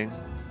anything.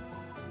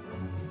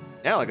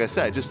 Yeah, like I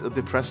said, just a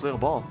depressed little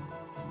ball.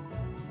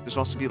 Just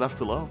wants to be left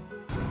alone.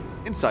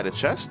 Inside the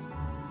chest,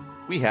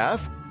 we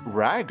have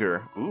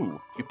Ragger.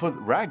 Ooh, you put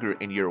Ragger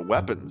in your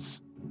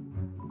weapons.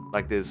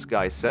 Like this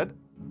guy said,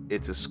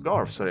 it's a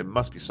scarf, so it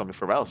must be something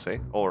for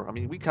Valsay. Or, I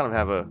mean, we kind of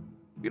have a...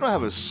 We don't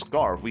have a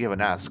scarf, we have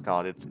an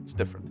ascot. It's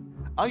different.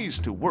 I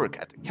used to work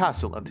at the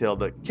castle until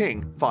the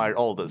king fired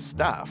all the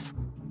staff.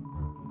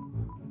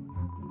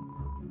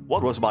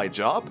 What was my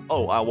job?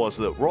 Oh, I was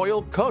the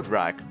royal coat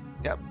rack.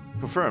 Yep,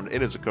 confirmed,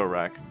 it is a coat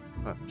rack.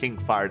 King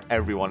fired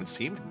everyone, it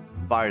seemed.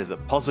 Fired the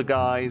puzzle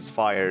guys,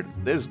 fired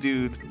this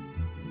dude.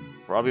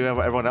 Probably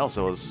everyone else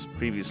that was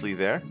previously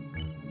there.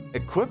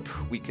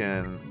 Equip, we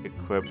can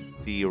equip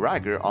the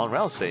Ragger on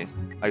Valsay.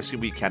 I assume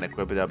we can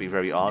equip it, that'd be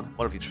very odd.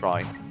 What if you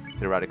try,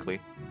 theoretically?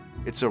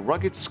 It's a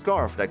rugged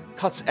scarf that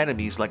cuts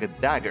enemies like a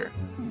dagger.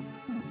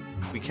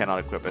 We cannot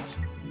equip it,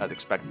 as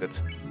expected.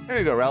 Here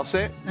you go,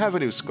 Valsay, have a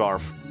new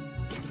scarf.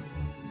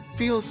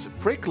 Feels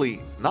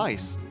prickly,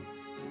 nice.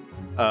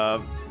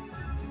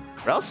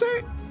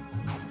 Valsay?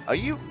 Are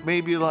you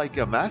maybe like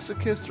a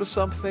masochist or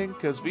something?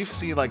 Because we've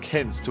seen like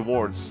hints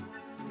towards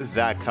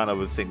that kind of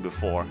a thing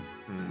before.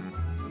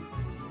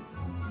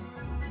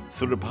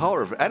 Through the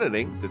power of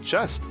editing, the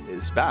chest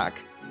is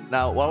back.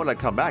 Now, why would I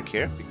come back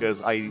here?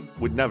 Because I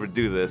would never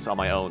do this on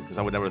my own, because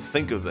I would never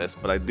think of this.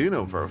 But I do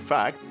know for a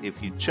fact,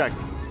 if you check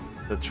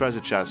the treasure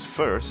chest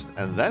first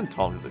and then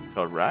talk to the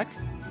code rack,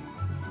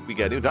 we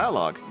get new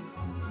dialogue.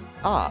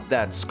 Ah,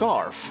 that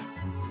scarf.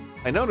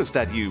 I noticed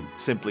that you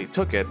simply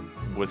took it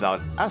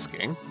without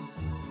asking.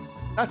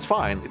 That's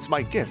fine, it's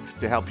my gift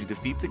to help you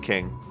defeat the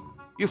king.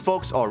 You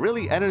folks are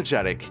really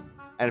energetic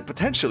and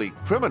potentially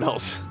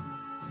criminals.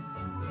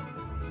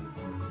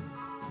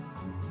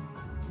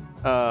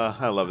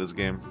 I love this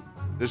game.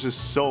 There's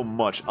just so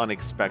much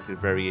unexpected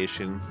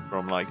variation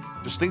from like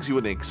just things you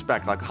wouldn't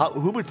expect. Like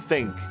who would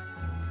think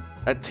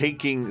that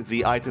taking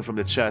the item from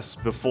the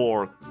chest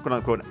before quote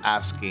unquote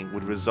asking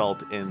would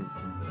result in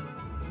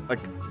like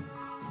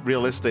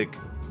realistic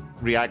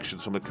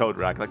reactions from the code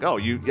rack? Like, oh,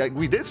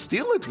 we did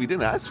steal it, we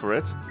didn't ask for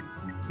it.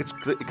 It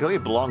clearly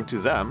belonged to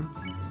them.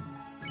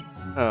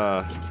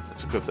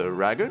 Let's equip the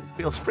Ragger.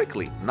 Feels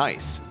prickly.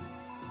 Nice.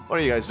 What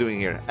are you guys doing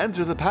here?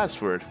 Enter the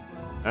password.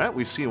 Alright,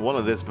 we've seen one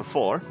of this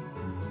before,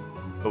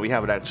 but we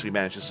haven't actually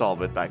managed to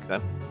solve it back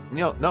then.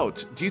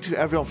 Note, due to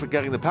everyone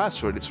forgetting the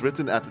password, it's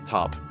written at the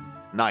top.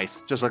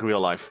 Nice, just like real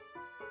life.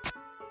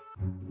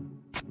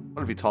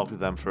 What if we talk to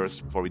them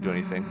first before we do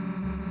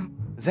anything?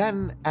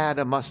 Then add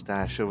a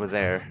mustache over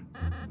there.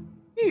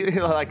 You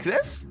like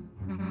this?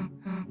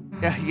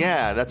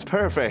 Yeah, that's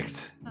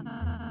perfect.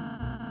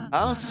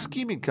 How's the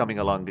scheming coming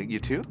along, you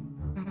two?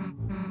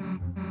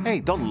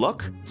 Hey, don't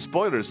look.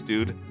 Spoilers,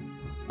 dude.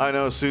 I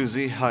know,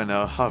 Susie, I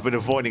know. I've been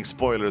avoiding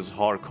spoilers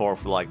hardcore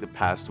for like the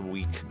past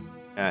week.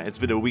 It's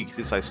been a week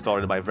since I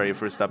started my very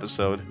first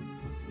episode.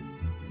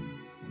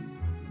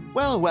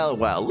 Well,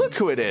 look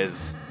who it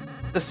is.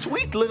 The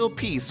sweet little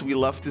piece we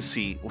love to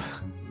see.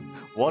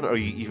 What are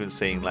you even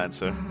saying,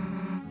 Lancer?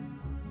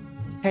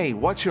 Hey,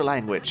 what's your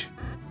language?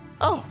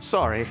 Oh,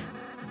 sorry.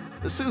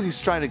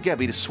 Susie's trying to get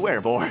me to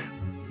swear more.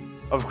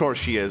 Of course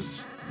she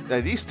is.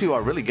 These two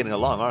are really getting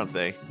along, aren't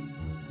they?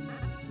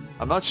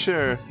 I'm not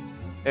sure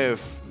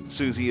if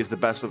Susie is the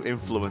best of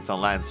influence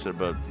on Lancer,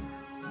 but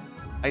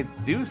I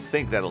do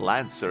think that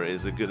Lancer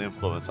is a good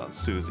influence on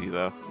Susie,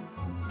 though.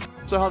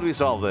 So how do we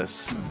solve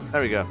this?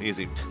 There we go,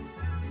 easy.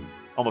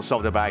 Almost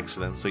solved it by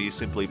accident, so you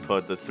simply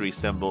put the 3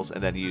 symbols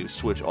and then you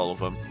switch all of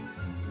them.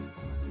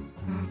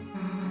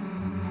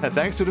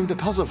 Thanks for doing the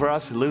puzzle for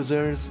us,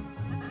 losers.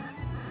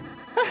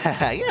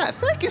 Yeah,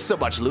 thank you so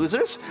much,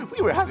 losers.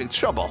 We were having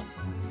trouble.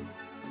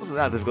 Wasn't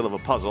that difficult of a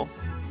puzzle.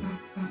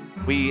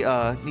 We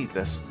need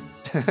this.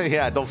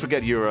 Yeah, don't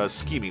forget your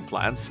scheming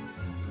plans.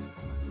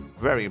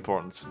 Very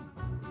important.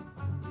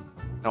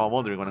 Now I'm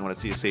wondering when I'm going to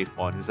see a save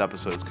point. This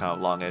episode is kind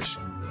of longish.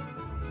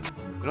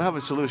 We don't have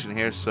a solution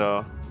here,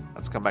 so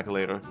let's come back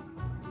later.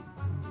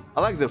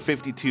 I like the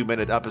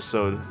 52-minute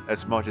episode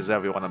as much as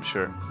everyone, I'm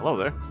sure. Hello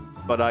there.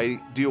 But I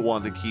do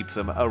want to keep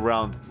them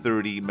around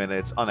 30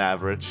 minutes on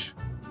average.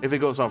 If it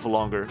goes on for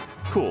longer,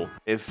 cool.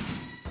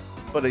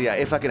 But yeah,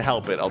 if I can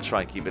help it, I'll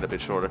try and keep it a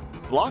bit shorter.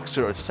 Blocks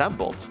are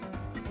assembled.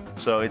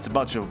 So it's a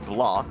bunch of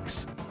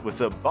blocks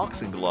with a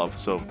boxing glove.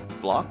 So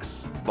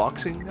blocks,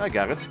 boxing, I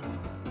got it.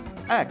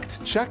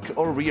 Act, check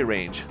or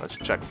rearrange. Let's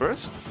check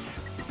first.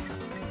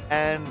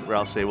 And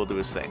Ralsei will do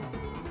his thing.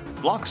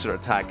 Blocks are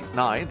attack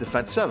 9,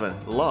 defense 7,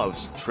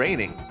 loves,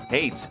 training,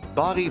 hates,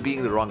 body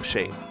being the wrong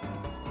shape.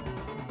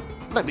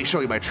 Let me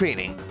show you my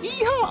training.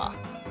 Yeehaw!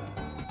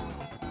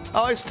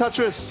 Oh, it's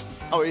Tetris.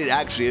 Oh, it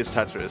actually is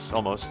Tetris,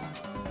 almost.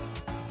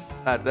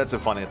 That's a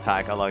funny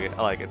attack. I like it.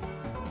 I like it.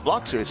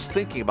 Bloxer is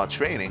thinking about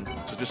training,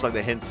 so just like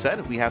the hint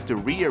said, we have to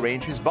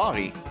rearrange his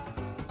body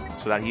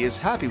so that he is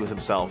happy with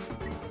himself.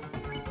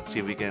 Let's see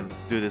if we can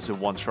do this in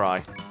one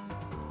try.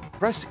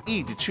 Press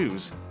E to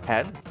choose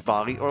head,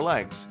 body, or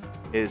legs.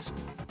 His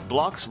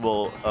blocks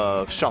will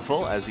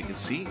shuffle, as you can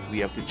see. We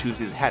have to choose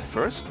his head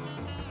first.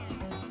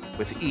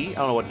 With E, I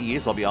don't know what E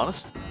is, I'll be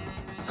honest.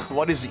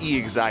 What is E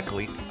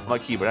exactly? My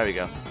keyboard, there we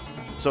go.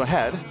 So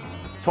head,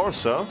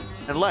 torso,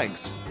 and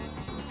legs.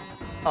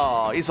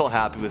 Oh, he's all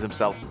happy with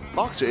himself.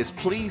 Boxer is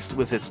pleased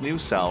with its new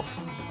self.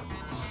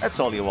 That's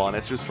all you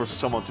wanted, just for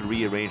someone to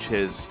rearrange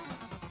his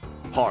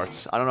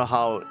parts. I don't know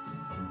how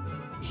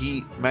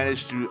he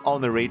managed to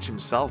unarrange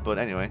himself, but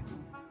anyway.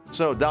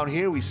 So down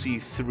here we see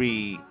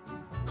 3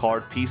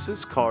 card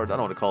pieces. I don't know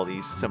what to call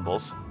these,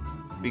 symbols.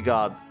 We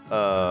got,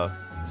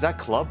 is that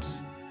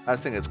clubs? I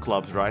think it's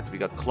clubs, right? We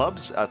got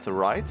clubs at the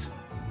right,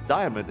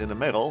 diamond in the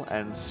middle,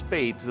 and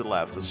spade to the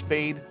left. So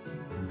spade,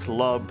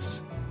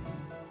 clubs,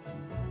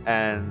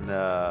 and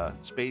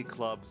spade,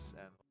 clubs,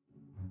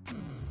 and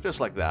just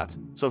like that.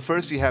 So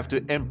first you have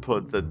to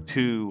input the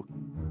 2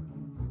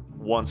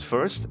 ones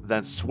first,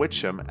 then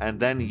switch them, and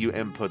then you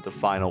input the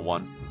final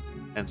one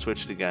and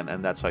switch it again,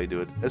 and that's how you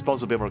do it. It's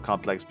also a bit more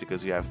complex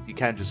because you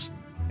can't just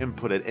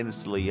input it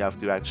instantly. You have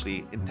to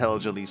actually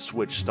intelligently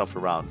switch stuff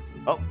around.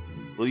 Oh,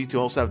 will you two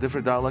also have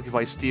different dialogue if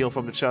I steal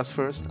from the chest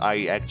first?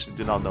 I actually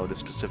do not know the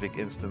specific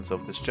instance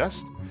of this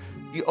chest.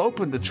 You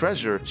open the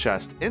treasure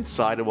chest.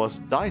 Inside it was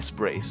dice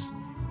brace.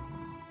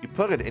 You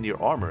put it in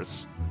your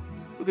armors.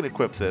 Who can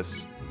equip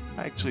this?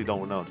 I actually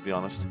don't know, to be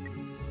honest.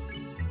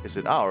 Is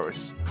it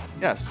ours?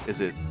 Yes.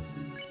 Is it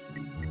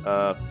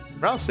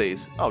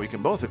Rousey's? Oh, we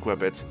can both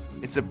equip it.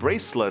 It's a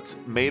bracelet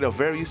made of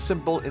very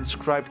simple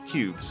inscribed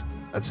cubes.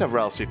 Let's have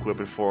Rousey equip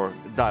it for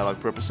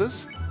dialogue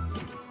purposes.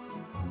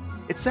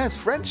 It says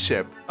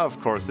friendship. Of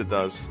course it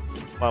does.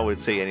 Why would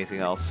it say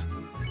anything else?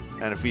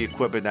 And if we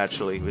equip it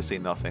naturally, we say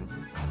nothing.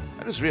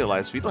 I just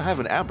realized we don't have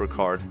an amber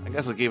card. I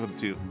guess I gave him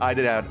to... I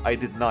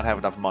did not have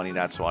enough money,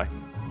 that's why.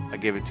 I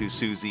gave it to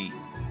Susie.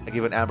 I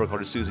gave an amber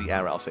card to Susie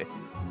and Rousey.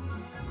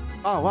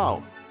 Oh,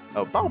 wow.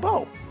 Oh, bow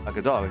bow. Like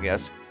a dog, I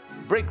guess.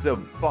 Break the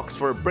box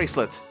for a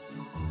bracelet.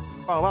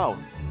 Wow, wow.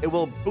 It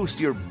will boost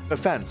your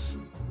defense.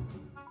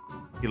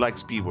 He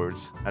likes B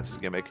words. That's his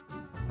gimmick.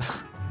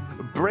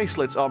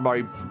 Bracelets are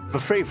my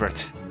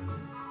favorite.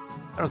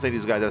 I don't think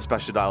these guys have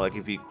special dialogue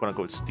if you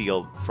quote-unquote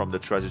steal from the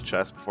treasure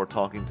chest before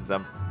talking to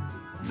them.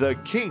 The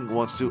king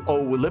wants to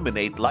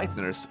eliminate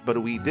lighteners, but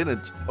we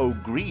didn't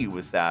agree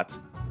with that.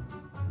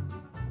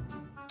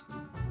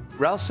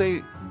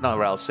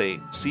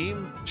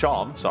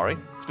 Chom, sorry,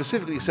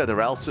 specifically said the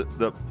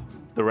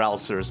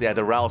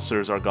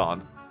Rousers are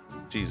gone.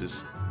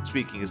 Jesus,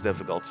 speaking is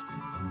difficult.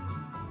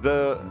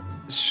 The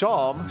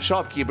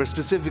shopkeeper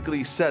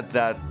specifically said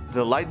that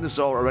the lighteners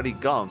are already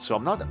gone, so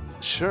I'm not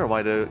sure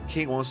why the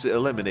king wants to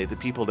eliminate the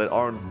people that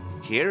aren't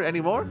here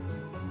anymore.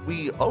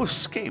 We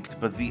escaped,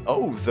 but the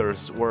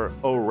others were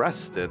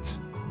arrested.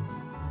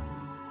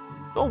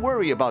 Don't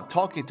worry about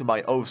talking to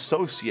my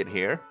associate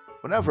here.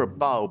 Whenever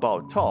Bao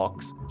Bao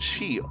talks,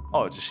 she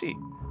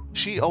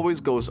always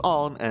goes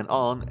on and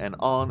on and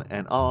on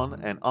and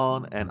on and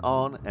on and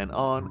on and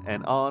on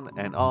and on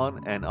and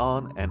on and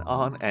on and on and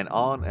on and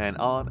on and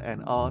on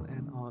and on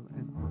and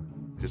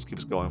on. Just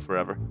keeps going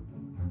forever.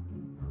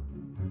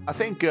 I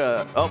think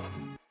the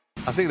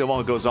one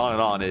who goes on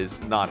and on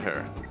is not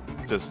her.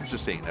 Just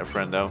saying there,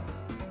 friendo.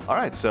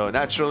 Alright, so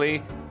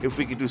naturally, if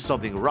we can do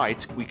something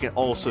right, we can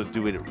also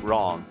do it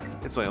wrong.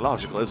 It's only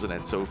logical, isn't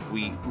it? So if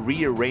we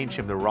rearrange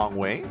him the wrong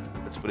way,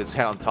 let's put his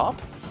head on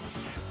top.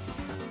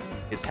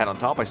 His head on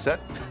top, I said.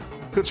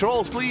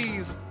 Controls,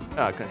 please!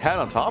 Head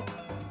on top.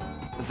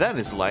 Then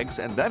his legs,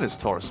 and then his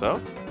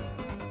torso.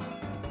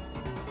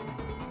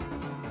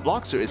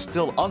 Bloxer is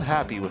still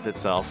unhappy with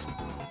itself.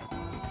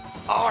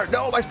 Oh,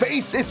 no, my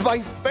face! It's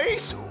my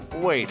face!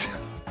 Wait.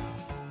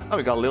 Oh,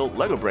 we got little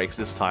Lego breaks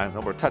this time.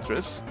 No more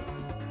Tetris.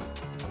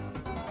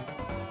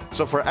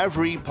 So for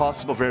every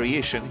possible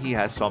variation, he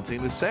has something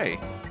to say.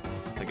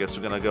 I guess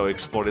we're gonna go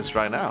explore this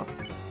right now.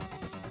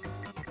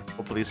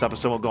 Hopefully this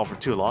episode won't go on for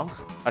too long.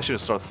 I should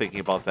start thinking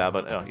about that,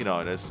 but you know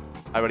how it is.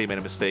 I already made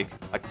a mistake.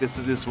 Like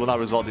this will not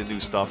result in new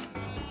stuff.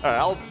 Alright,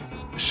 I'll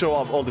show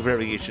off all the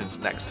variations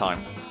next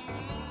time.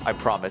 I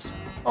promise.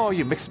 Oh,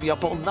 you mixed me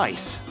up all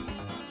nice.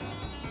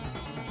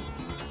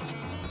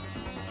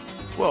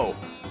 Whoa.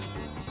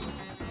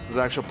 There's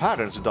actual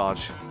patterns to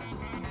dodge.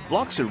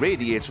 Bloxer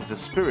radiates with the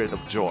spirit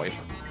of joy.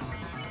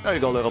 There you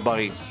go, little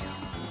buddy.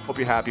 Hope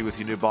you're happy with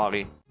your new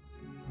body.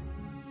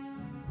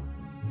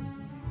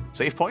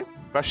 Save point?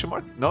 Question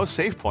mark? No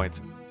save point.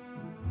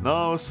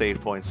 No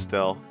save point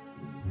still.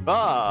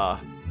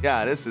 Ah!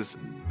 Yeah, this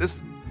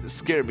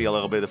scared me a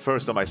little bit the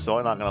first time I saw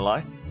it, not gonna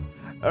lie.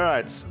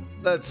 Alright,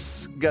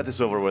 let's get this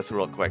over with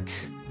real quick.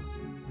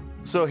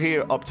 So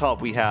here up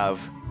top we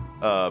have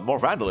more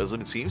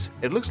vandalism, it seems.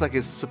 It looks like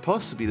it's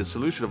supposed to be the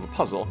solution of a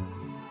puzzle,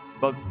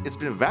 but it's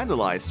been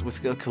vandalized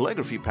with a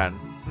calligraphy pen.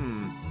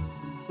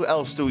 Who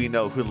else do we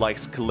know who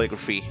likes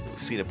calligraphy?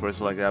 We've seen a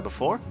person like that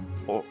before.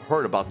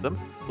 heard about them.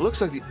 It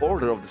looks like the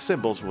order of the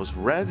symbols was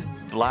red,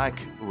 black,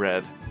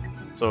 red.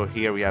 So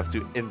here we have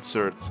to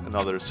insert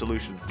another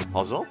solution to the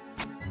puzzle.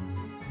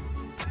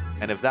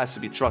 And if that's to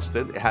be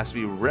trusted, it has to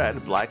be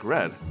red, black,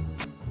 red.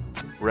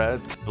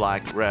 Red,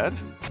 black, red.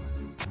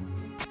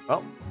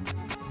 Well,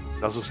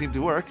 doesn't seem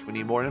to work. We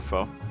need more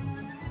info.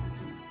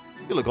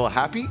 You look all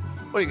happy?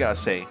 What do you gotta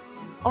say?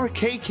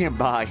 Arcade came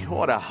by.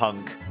 What a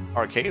hunk.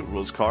 Arcade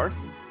rules card.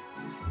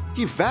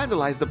 He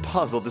vandalized the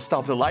puzzle to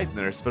stop the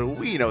Lighteners, but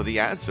we know the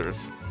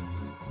answers.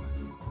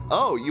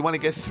 Oh, you want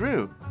to get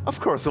through? Of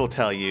course we'll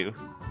tell you.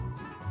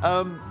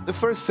 The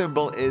first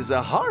symbol is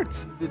a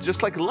heart,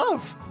 just like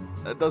love.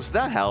 Does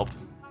that help?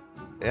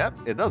 Yep,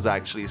 it does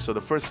actually, so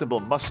the first symbol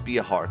must be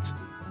a heart.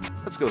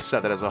 Let's go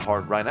set that as a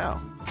heart right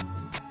now.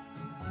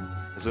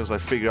 As soon as I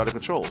figure out the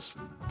controls.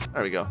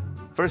 There we go.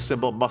 First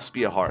symbol must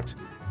be a heart.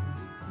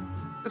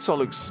 This all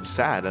looks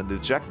sad and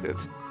dejected.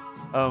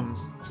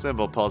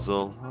 Symbol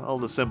puzzle. All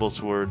the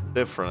symbols were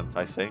different,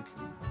 I think.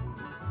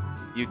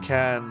 You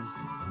can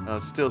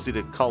still see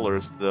the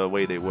colors the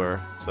way they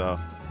were, so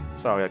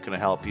sorry I couldn't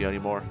help you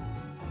anymore.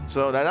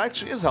 So that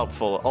actually is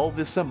helpful. All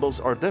the symbols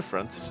are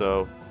different,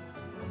 so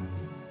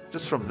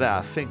just from that,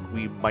 I think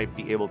we might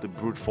be able to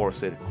brute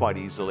force it quite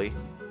easily.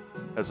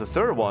 As the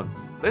third one,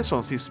 this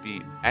one seems to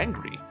be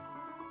angry.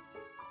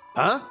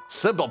 Huh?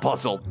 Symbol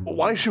puzzle.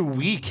 Why should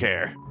we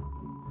care?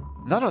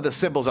 None of the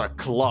symbols are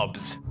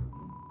clubs.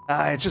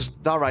 It's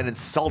just downright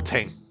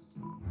insulting.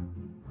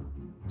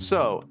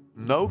 So,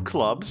 no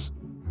clubs.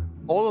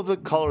 All of the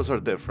colors are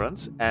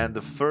different, and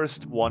the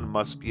first one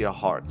must be a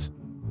heart.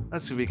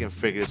 Let's see if we can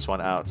figure this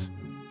one out.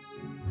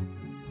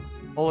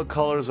 All the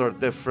colors are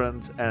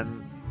different,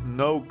 and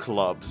no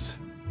clubs.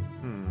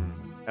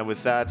 And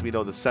with that, we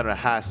know the center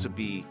has to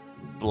be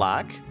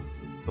black.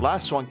 The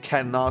last one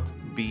cannot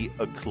be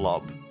a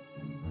club.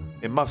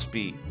 It must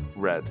be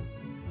red.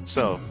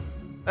 So,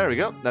 there we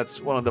go.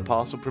 That's one of the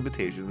possible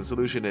permutations. The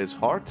solution is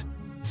heart,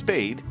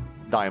 spade,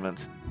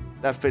 diamond.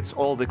 That fits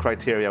all the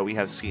criteria we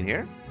have seen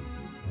here.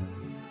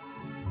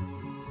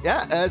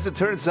 Yeah, as it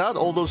turns out,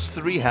 all those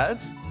three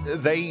heads,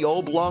 they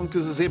all belong to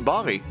the same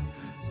body.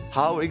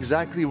 How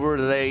exactly were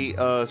they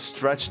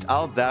stretched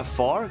out that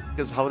far?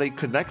 Because how they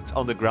connect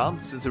on the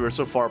ground since they were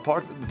so far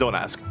apart? Don't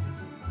ask.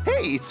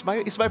 Hey, it's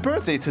my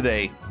birthday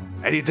today,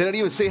 and you didn't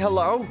even say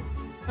hello?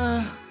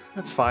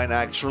 That's fine,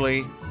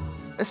 actually.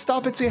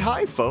 Stop and say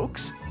hi,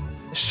 folks.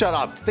 Shut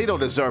up, they don't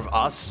deserve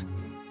us.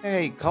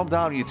 Hey, calm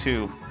down, you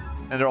two.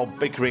 And they're all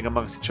bickering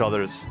amongst each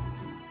others.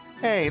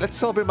 Hey, let's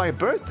celebrate my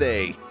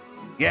birthday.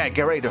 Yeah,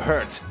 get ready to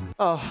hurt.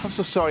 Oh, I'm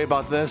so sorry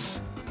about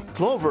this.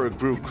 Clover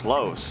grew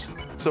close.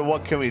 So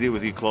what can we do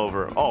with you,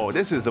 Clover? Oh,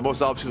 this is the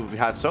most options we've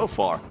had so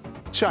far.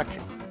 Check.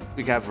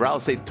 We can have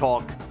Ralph say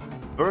talk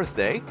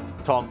birthday,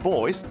 talk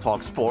boys,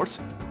 talk sports,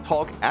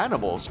 talk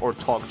animals, or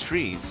talk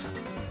trees.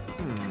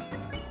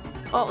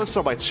 Well, let's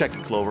start by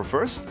checking Clover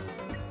first.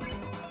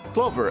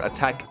 Clover,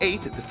 attack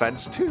 8,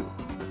 defense 2.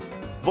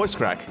 Voice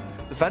crack,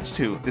 defense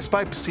 2.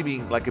 Despite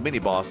seeming like a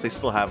mini-boss, they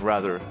still have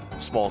rather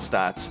small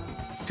stats.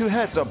 2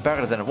 heads are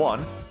better than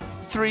 1.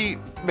 3,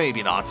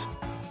 maybe not.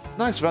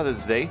 Nice weather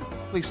today.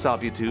 Please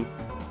stop, you two.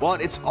 1,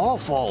 it's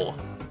awful.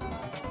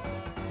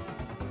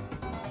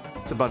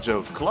 It's a bunch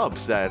of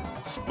clubs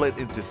that split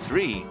into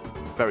 3.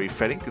 Very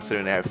fitting,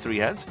 considering they have 3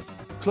 heads.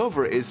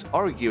 Clover is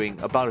arguing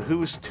about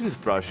whose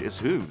toothbrush is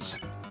whose.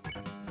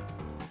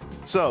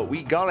 So,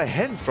 we got a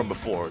hint from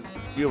before. Do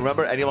you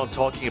remember anyone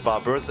talking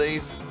about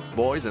birthdays,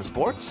 boys, and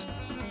sports?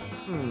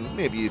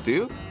 Maybe you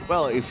do.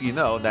 Well, if you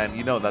know, then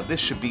you know that this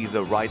should be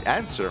the right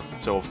answer.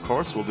 So, of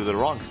course, we'll do the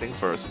wrong thing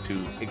first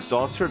to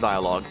exhaust her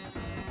dialogue.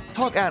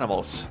 Talk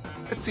animals.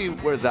 Let's see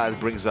where that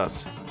brings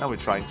us. Now we're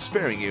trying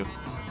sparing you.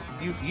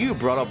 You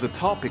brought up the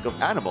topic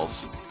of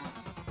animals.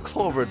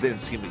 Clover didn't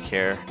seem to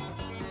care.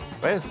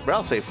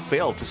 Ralph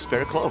failed to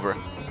spare Clover.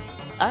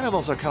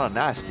 Animals are kind of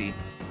nasty.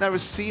 Never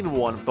seen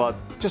one, but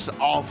just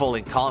awful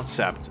in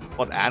concept.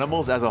 What,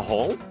 animals as a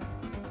whole?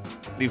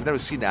 You've never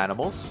seen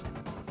animals,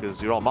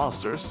 because you're all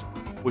monsters,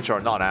 which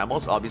are not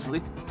animals, obviously.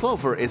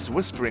 Clover is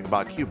whispering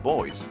about cute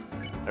boys.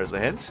 There's a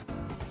hint.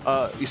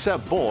 You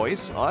said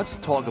boys. Let's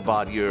talk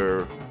about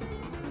your...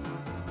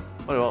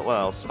 What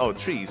else? Oh,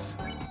 trees.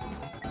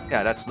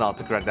 Yeah, that's not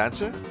the correct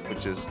answer,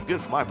 which is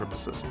good for my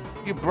purposes.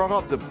 You brought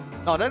up the...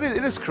 No, it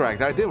is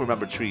correct. I did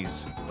remember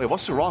trees. Wait,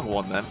 what's the wrong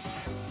one, then?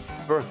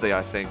 Birthday,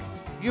 I think.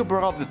 You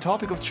brought up the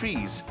topic of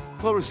trees.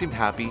 Clover seemed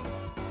happy.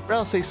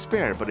 Ralph says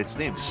spare, but its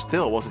name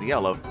still wasn't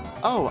yellow.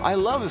 Oh, I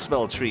love the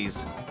smell of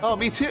trees. Oh,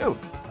 me too.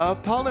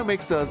 Pollen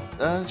makes us...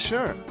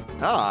 sure.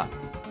 Ah,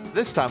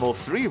 this time all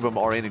 3 of them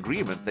are in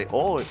agreement.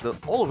 All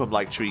of them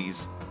like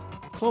trees.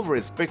 Clover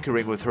is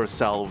bickering with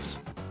herself.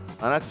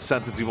 And that's a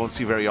sentence you won't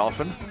see very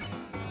often.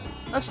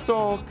 Let's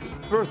talk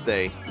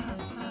birthday.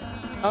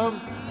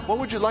 What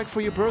would you like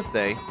for your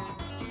birthday?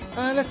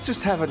 Let's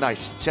just have a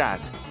nice chat.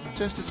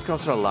 Just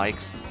discuss our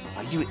likes.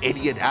 Oh, you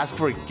idiot, ask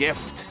for a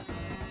gift.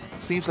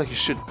 Seems like you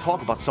should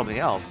talk about something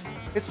else.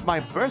 It's my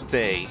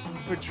birthday.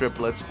 We're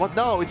triplets. What?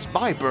 No, it's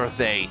my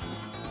birthday.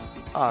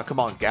 Ah, come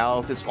on,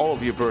 gals. It's all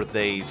of your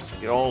birthdays.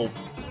 You're all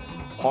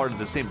part of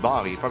the same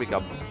body. Probably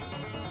got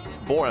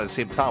born at the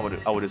same time,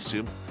 I would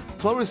assume.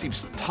 Clover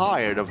seems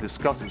tired of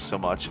discussing so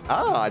much.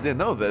 Ah, I didn't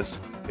know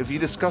this. If you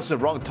discuss the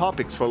wrong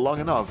topics for long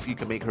enough, you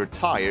can make her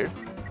tired.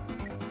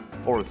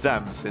 Or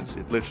them, since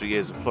it literally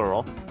is a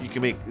plural. You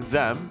can make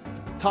them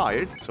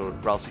tired, so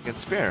Ralsei can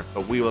spare.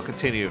 But we will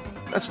continue.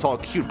 Let's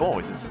talk cute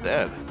boys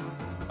instead.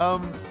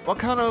 What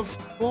kind of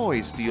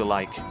boys do you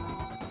like?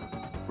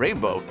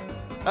 Rainbow.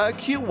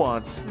 Cute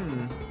ones.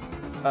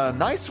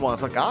 Nice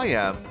ones like I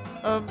am.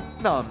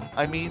 None.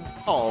 I mean,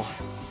 all.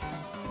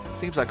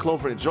 Seems like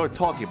Clover enjoyed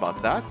talking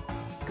about that.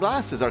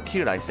 Glasses are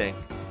cute, I think.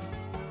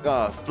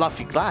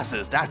 Fluffy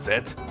glasses, that's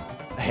it.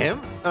 Him?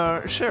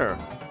 Sure.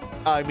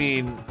 I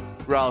mean,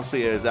 Ralsei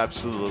is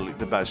absolutely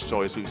the best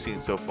choice we've seen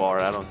so far.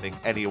 I don't think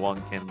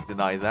anyone can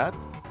deny that.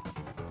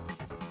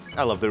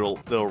 I love their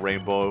little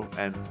rainbow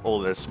and all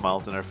their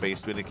smiles on their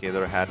face to indicate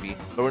they're happy.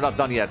 But we're not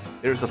done yet.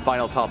 Here's the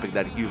final topic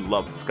that you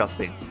love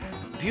discussing.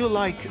 Do you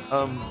like,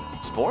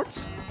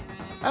 sports?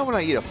 I want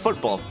to eat a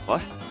football.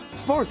 What?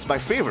 Sports, my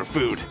favorite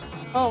food.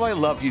 Oh, I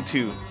love you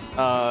too.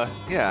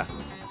 Yeah.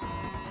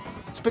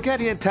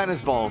 Spaghetti and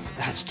tennis balls.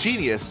 That's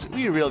genius.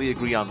 We really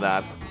agree on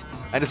that.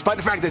 And despite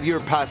the fact that you're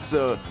past,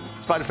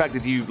 despite the fact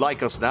that you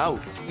like us now,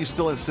 you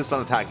still insist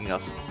on attacking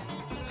us.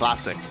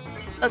 Classic.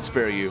 Let's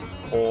spare you.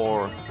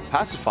 Or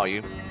pacify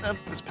you.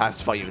 Let's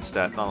pacify you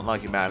instead. Not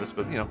like you matters,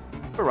 but, you know,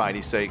 for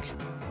variety's sake.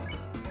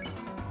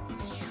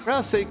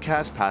 Ralsei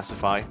cast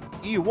Pacify.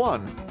 You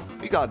won.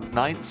 We got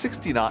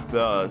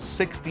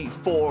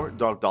 64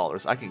 dark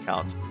dollars. I can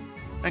count.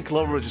 And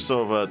Clover just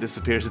sort of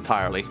disappears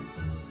entirely.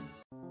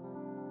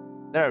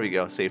 There we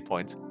go, save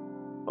point.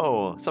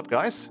 Oh, what's up,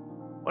 guys?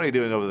 What are you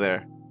doing over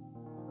there?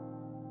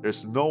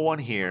 There's no one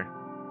here.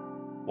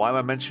 Why am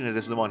I mentioning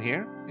there's no one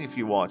here? If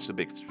you watch the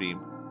big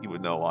stream, you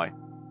would know why.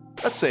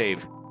 Let's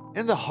save.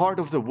 In the heart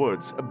of the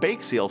woods, a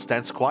bake seal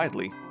stands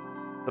quietly.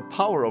 The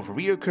power of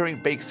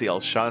reoccurring bake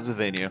seals shines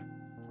within you.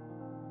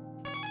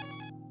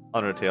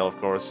 Undertale, of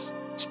course.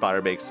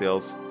 Spider bake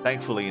seals.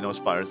 Thankfully, no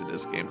spiders in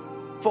this game.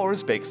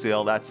 Forest bake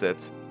seal, that's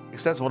it.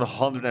 Extends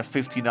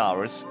 115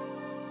 hours.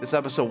 This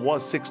episode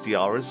was 60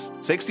 hours.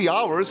 60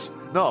 hours?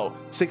 No,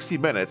 60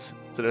 minutes.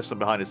 So there's some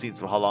behind the scenes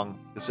for how long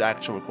this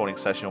actual recording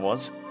session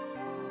was.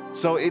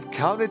 So it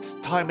counted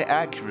time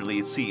accurately,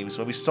 it seems.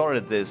 When we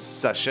started this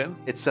session,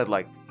 it said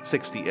like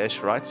 60-ish,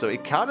 right? So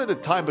it counted the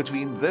time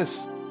between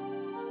this,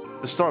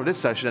 the start of this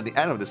session and the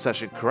end of this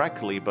session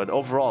correctly, but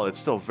overall it's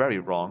still very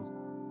wrong.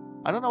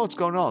 I don't know what's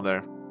going on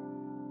there.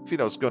 If you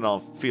know what's going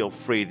on, feel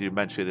free to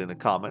mention it in the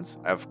comments.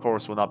 I, of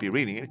course, will not be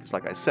reading it, because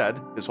like I said,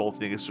 this whole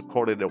thing is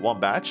recorded in one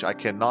batch. I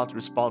cannot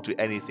respond to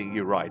anything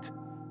you write.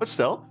 But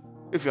still,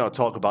 if you want to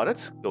talk about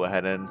it, go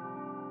ahead and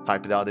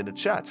type it out in the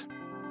chat.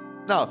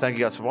 Now, thank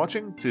you guys for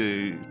watching.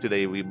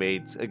 Today we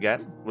made,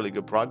 again, really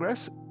good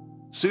progress.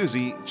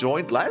 Susie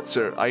joined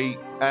Lancer. I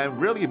am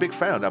really a big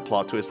fan of that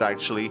plot twist,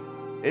 actually.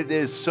 It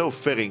is so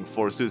fitting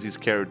for Susie's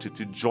character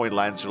to join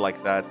Lancer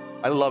like that.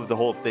 I love the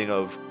whole thing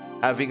of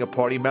having a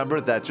party member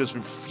that just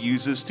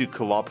refuses to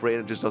cooperate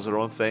and just does her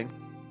own thing.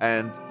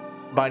 And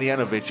by the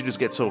end of it, she just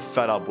gets so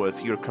fed up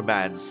with your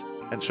commands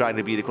and trying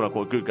to be the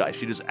quote-unquote good guy.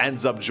 She just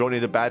ends up joining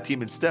the bad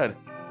team instead.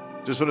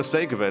 Just for the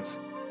sake of it.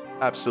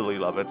 Absolutely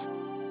love it.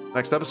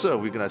 Next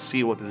episode, we're gonna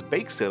see what this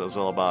bake sale is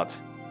all about.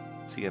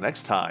 See you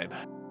next time.